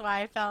think that's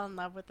why I fell in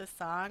love with the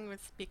song was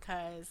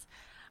because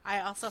I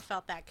also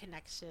felt that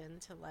connection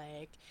to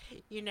like,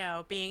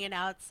 being an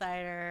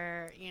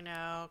outsider,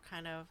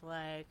 kind of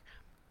like,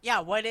 yeah,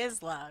 what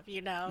is love?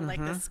 Like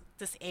Mm-hmm.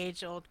 this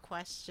age-old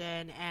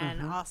question, and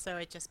Mm-hmm. also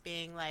it just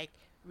being like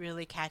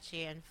really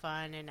catchy and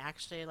fun and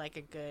actually like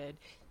a good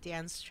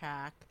dance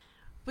track.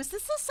 Was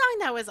this a song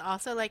that was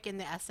also like in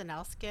the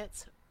SNL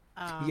skits?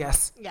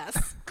 Yes.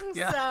 Yes.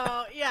 Yeah.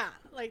 So yeah,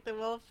 like the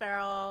Will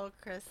Ferrell,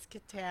 Chris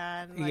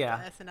Kattan, like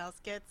Yeah. SNL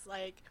skits.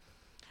 Like,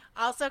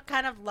 also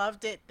kind of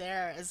loved it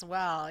there as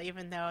well,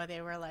 even though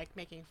they were like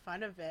making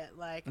fun of it.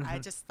 Like, I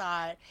Mm-hmm. just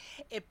thought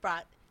it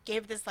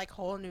gave this like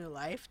whole new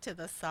life to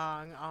the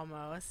song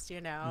almost,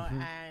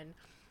 Mm-hmm. and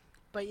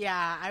but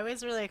yeah, I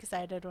was really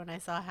excited when I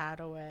saw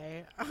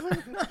Hadaway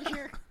on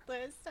your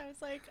list. I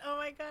was like, oh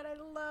my God, I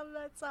love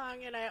that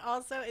song. And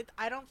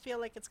I don't feel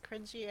like it's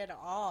cringy at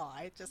all.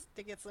 I just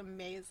think it's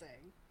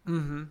amazing.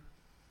 Mm-hmm.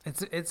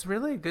 It's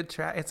really a good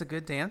track. It's a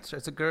good dance.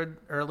 It's a good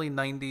early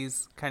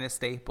 '90s kind of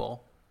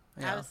staple.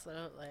 Yeah.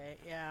 Absolutely.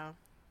 Yeah.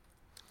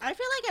 I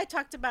feel like I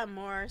talked about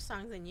more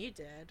songs than you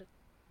did.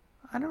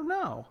 I don't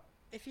know.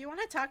 If you want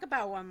to talk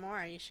about one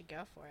more, you should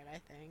go for it, I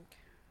think.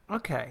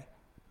 Okay.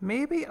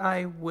 Maybe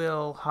I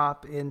will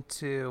hop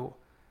into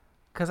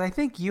because I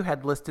think you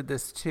had listed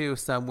this too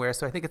somewhere,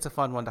 so I think it's a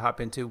fun one to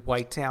hop into.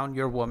 White Town,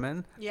 Your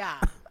Woman. Yeah.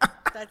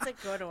 That's a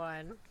good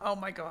one. Oh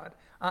my God.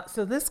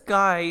 So this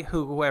guy,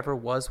 whoever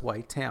was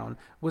White Town,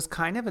 was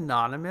kind of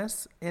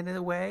anonymous in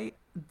a way.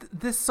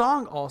 This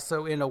song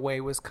also, in a way,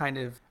 was kind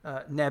of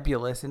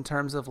nebulous in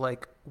terms of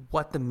like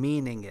what the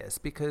meaning is,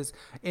 because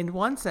in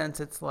one sense,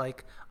 it's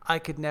like I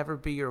could never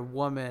be your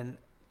woman.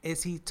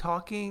 Is he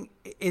talking?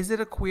 Is it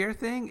a queer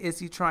thing? Is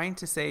he trying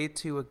to say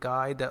to a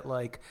guy that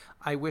like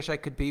I wish I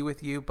could be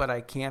with you, but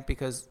I can't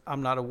because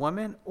I'm not a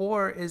woman?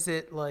 Or is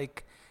it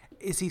like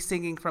is he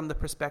singing from the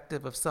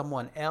perspective of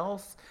someone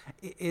else?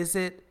 Is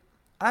it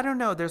I don't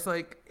know. There's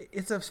like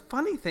it's a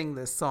funny thing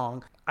this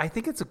song. I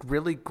think it's a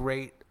really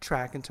great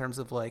track in terms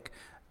of like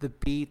the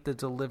beat, the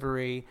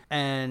delivery,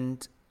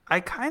 and I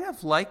kind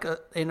of like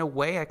in a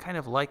way I kind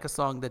of like a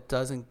song that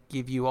doesn't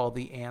give you all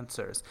the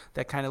answers.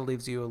 That kind of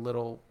leaves you a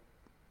little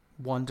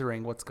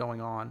wondering what's going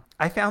on.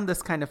 I found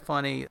this kind of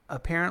funny.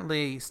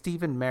 Apparently,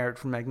 Stephen Merritt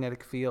from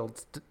Magnetic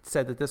Fields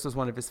said that this was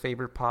one of his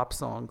favorite pop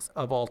songs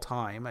of all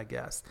time, I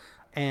guess.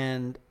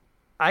 And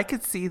I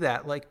could see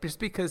that, like, just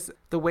because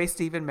the way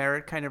Stephen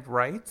Merritt kind of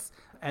writes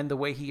and the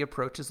way he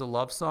approaches a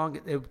love song,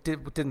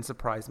 didn't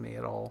surprise me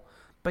at all.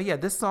 But yeah,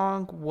 this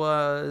song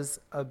was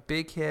a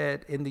big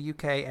hit in the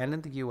UK and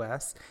in the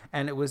US,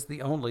 and it was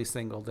the only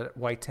single that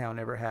White Town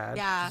ever had.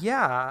 Yeah.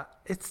 Yeah,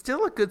 it's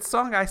still a good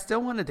song. I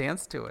still want to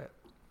dance to it.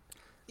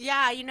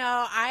 Yeah,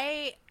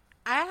 I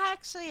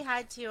actually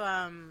had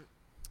to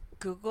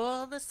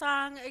Google the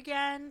song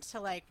again to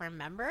like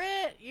remember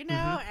it, Mm-hmm.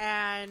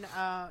 and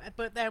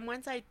but then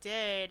once I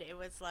did, it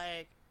was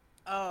like,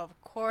 oh, of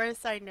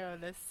course I know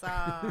this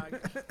song.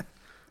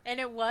 And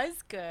it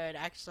was good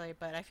actually,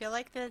 but I feel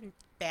like the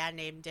band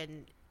name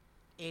didn't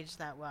age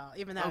that well,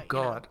 even Oh though,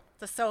 God.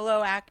 the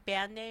solo act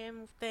band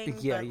name thing,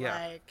 Yeah, but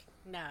yeah. like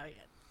no,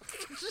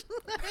 yeah.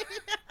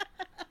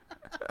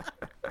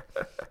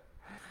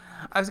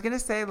 I was gonna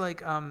say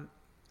like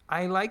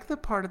I like the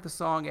part of the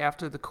song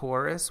after the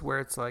chorus where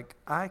it's like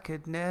I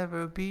could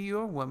never be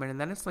your woman, and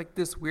then it's like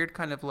this weird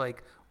kind of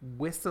like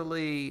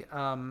whistly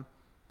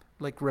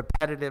like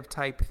repetitive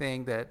type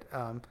thing that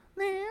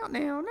now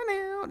now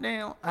now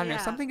now I don't know, Yeah.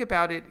 something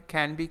about it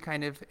can be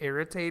kind of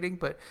irritating,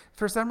 but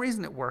for some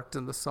reason it worked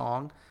in the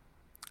song.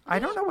 I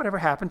don't know whatever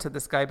happened to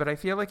this guy, but I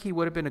feel like he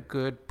would have been a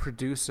good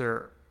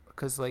producer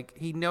because like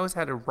he knows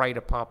how to write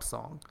a pop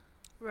song.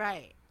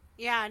 Right.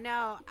 Yeah,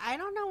 no, I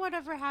don't know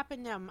whatever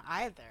happened to him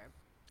either.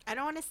 I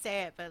don't want to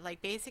say it, but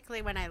like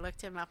basically when I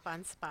looked him up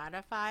on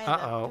Spotify, Uh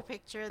the oh.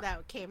 picture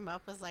that came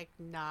up was like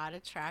not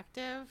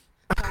attractive.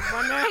 So I'm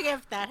wondering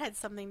if that had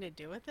something to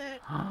do with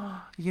it.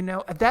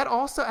 That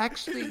also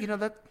actually,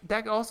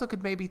 that also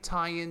could maybe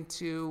tie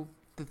into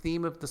the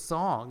theme of the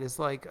song is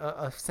like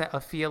a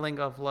feeling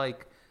of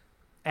like,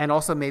 and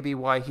also maybe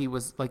why he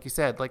was, like you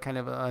said, like kind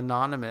of an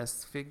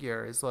anonymous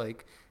figure is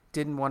like,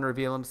 didn't want to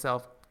reveal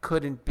himself,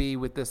 couldn't be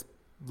with this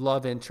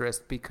love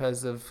interest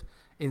because of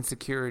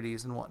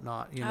insecurities and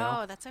whatnot.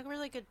 Oh, that's a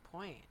really good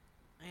point.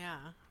 Yeah.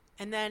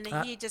 And then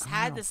he just I don't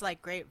had know. this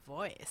like great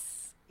voice,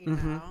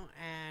 Mm-hmm.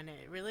 and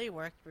it really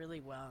worked really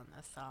well in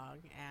the song.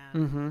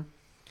 And Mm-hmm.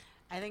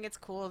 I think it's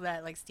cool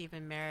that like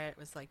Stephen Merritt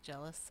was like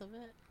jealous of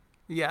it.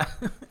 Yeah.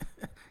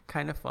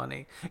 Kind of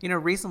funny.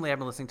 Recently I've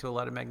been listening to a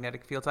lot of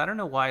Magnetic Fields. I don't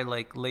know why,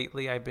 like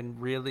lately I've been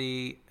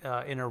really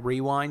in a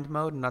rewind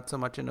mode, not so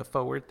much in a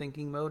forward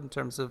thinking mode in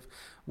terms of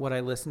what I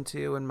listen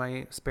to in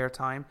my spare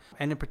time.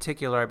 And in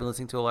particular, I've been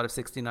listening to a lot of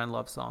 69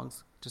 Love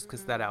Songs just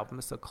because that album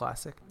is so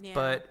classic. Yeah.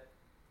 But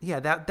yeah,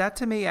 that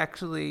to me,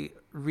 actually,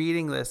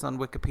 reading this on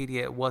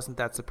Wikipedia, it wasn't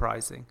that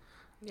surprising.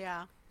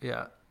 Yeah.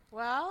 Yeah.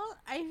 Well,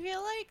 I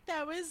feel like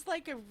that was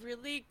like a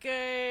really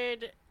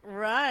good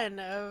run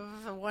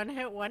of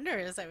one-hit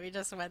wonders that we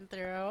just went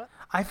through.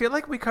 I feel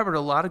like we covered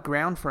a lot of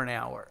ground for an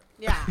hour.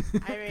 Yeah,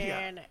 I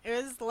Yeah. mean, it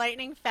was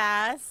lightning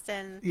fast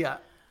and Yeah.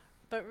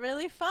 but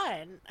really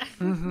fun.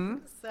 Mm-hmm.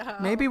 So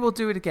Maybe we'll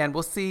do it again.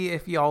 We'll see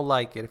if y'all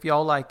like it. If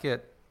y'all like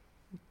it,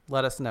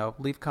 let us know.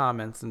 Leave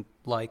comments and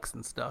likes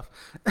and stuff.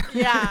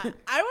 yeah,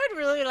 I would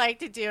really like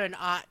to do an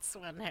aughts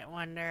one-hit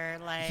wonder.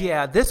 Like,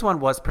 Yeah, this one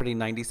was pretty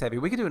 90s heavy.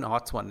 We could do an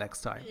aughts one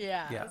next time.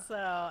 yeah. Yeah. So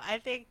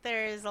I think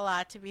there's a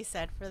lot to be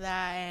said for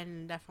that,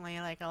 and definitely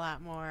like a lot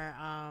more,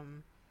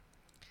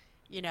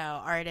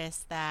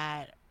 artists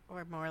that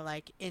were more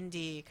like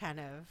indie kind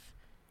of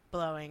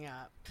blowing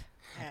up.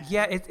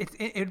 Yeah,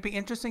 it would be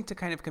interesting to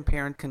kind of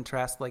compare and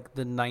contrast like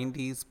the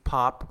 90s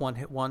pop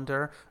one-hit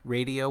wonder,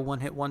 radio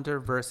one-hit wonder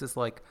versus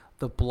like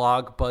the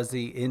blog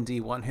buzzy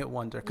indie one-hit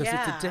wonder. Because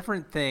it's a Yeah.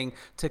 different thing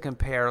to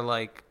compare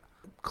like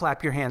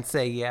clap your hands,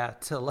 say yeah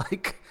to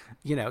like,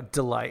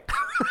 delight.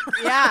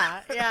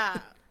 Yeah, yeah.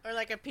 Or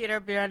like a Peter,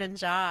 Bjorn, and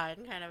John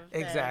kind of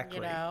thing, Exactly.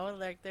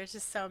 Like there's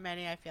just so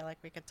many I feel like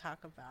we could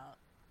talk about.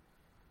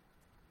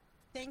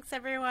 Thanks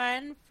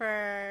everyone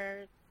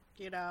for,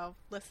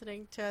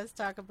 listening to us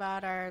talk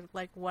about our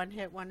like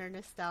one-hit wonder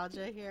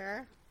nostalgia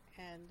here.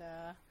 And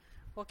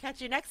we'll catch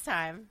you next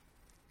time.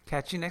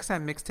 Catch you next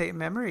time, Mixtape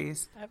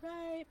Memories. All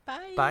right.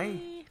 Bye. Bye.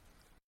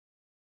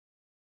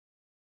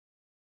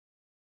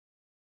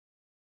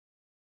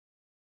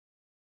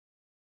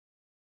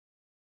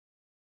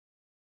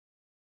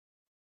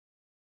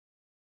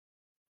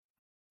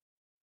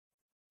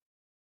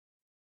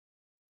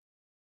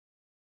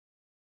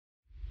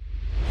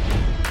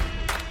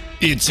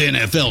 It's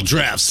NFL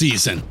draft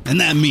season, and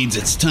that means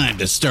it's time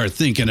to start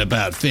thinking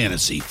about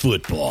fantasy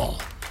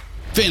football.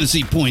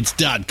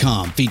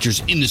 FantasyPoints.com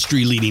features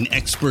industry-leading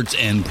experts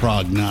and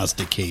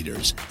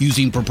prognosticators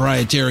using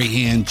proprietary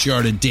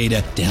hand-charted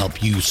data to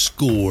help you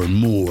score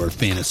more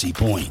fantasy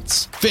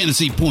points.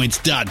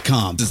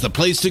 FantasyPoints.com is the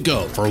place to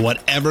go for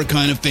whatever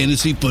kind of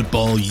fantasy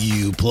football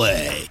you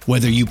play.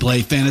 Whether you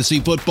play fantasy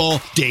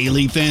football,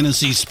 daily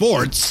fantasy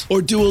sports,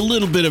 or do a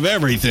little bit of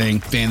everything,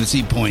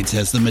 Fantasy Points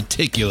has the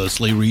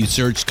meticulously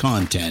researched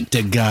content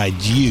to guide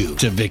you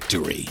to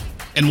victory.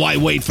 And why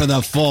wait for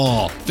the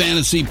fall?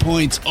 Fantasy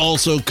Points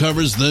also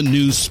covers the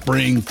new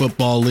spring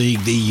football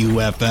league, the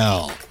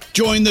UFL.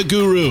 Join the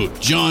guru,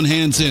 John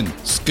Hansen,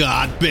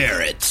 Scott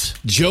Barrett,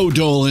 Joe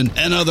Dolan,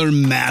 and other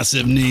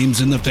massive names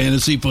in the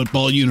fantasy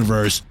football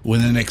universe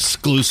with an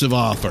exclusive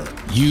offer.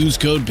 Use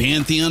code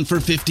Pantheon for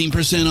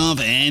 15% off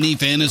any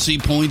Fantasy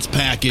Points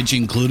package,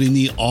 including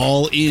the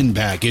all-in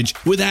package,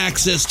 with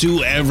access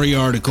to every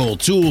article,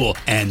 tool,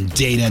 and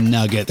data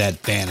nugget that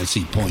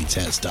Fantasy Points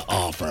has to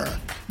offer.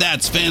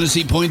 That's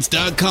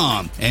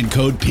FantasyPoints.com and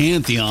code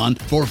Pantheon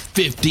for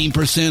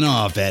 15%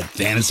 off at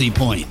Fantasy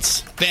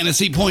Points.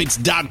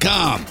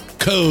 FantasyPoints.com,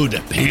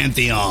 code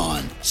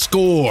Pantheon.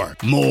 Score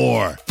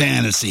more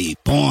fantasy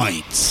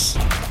points.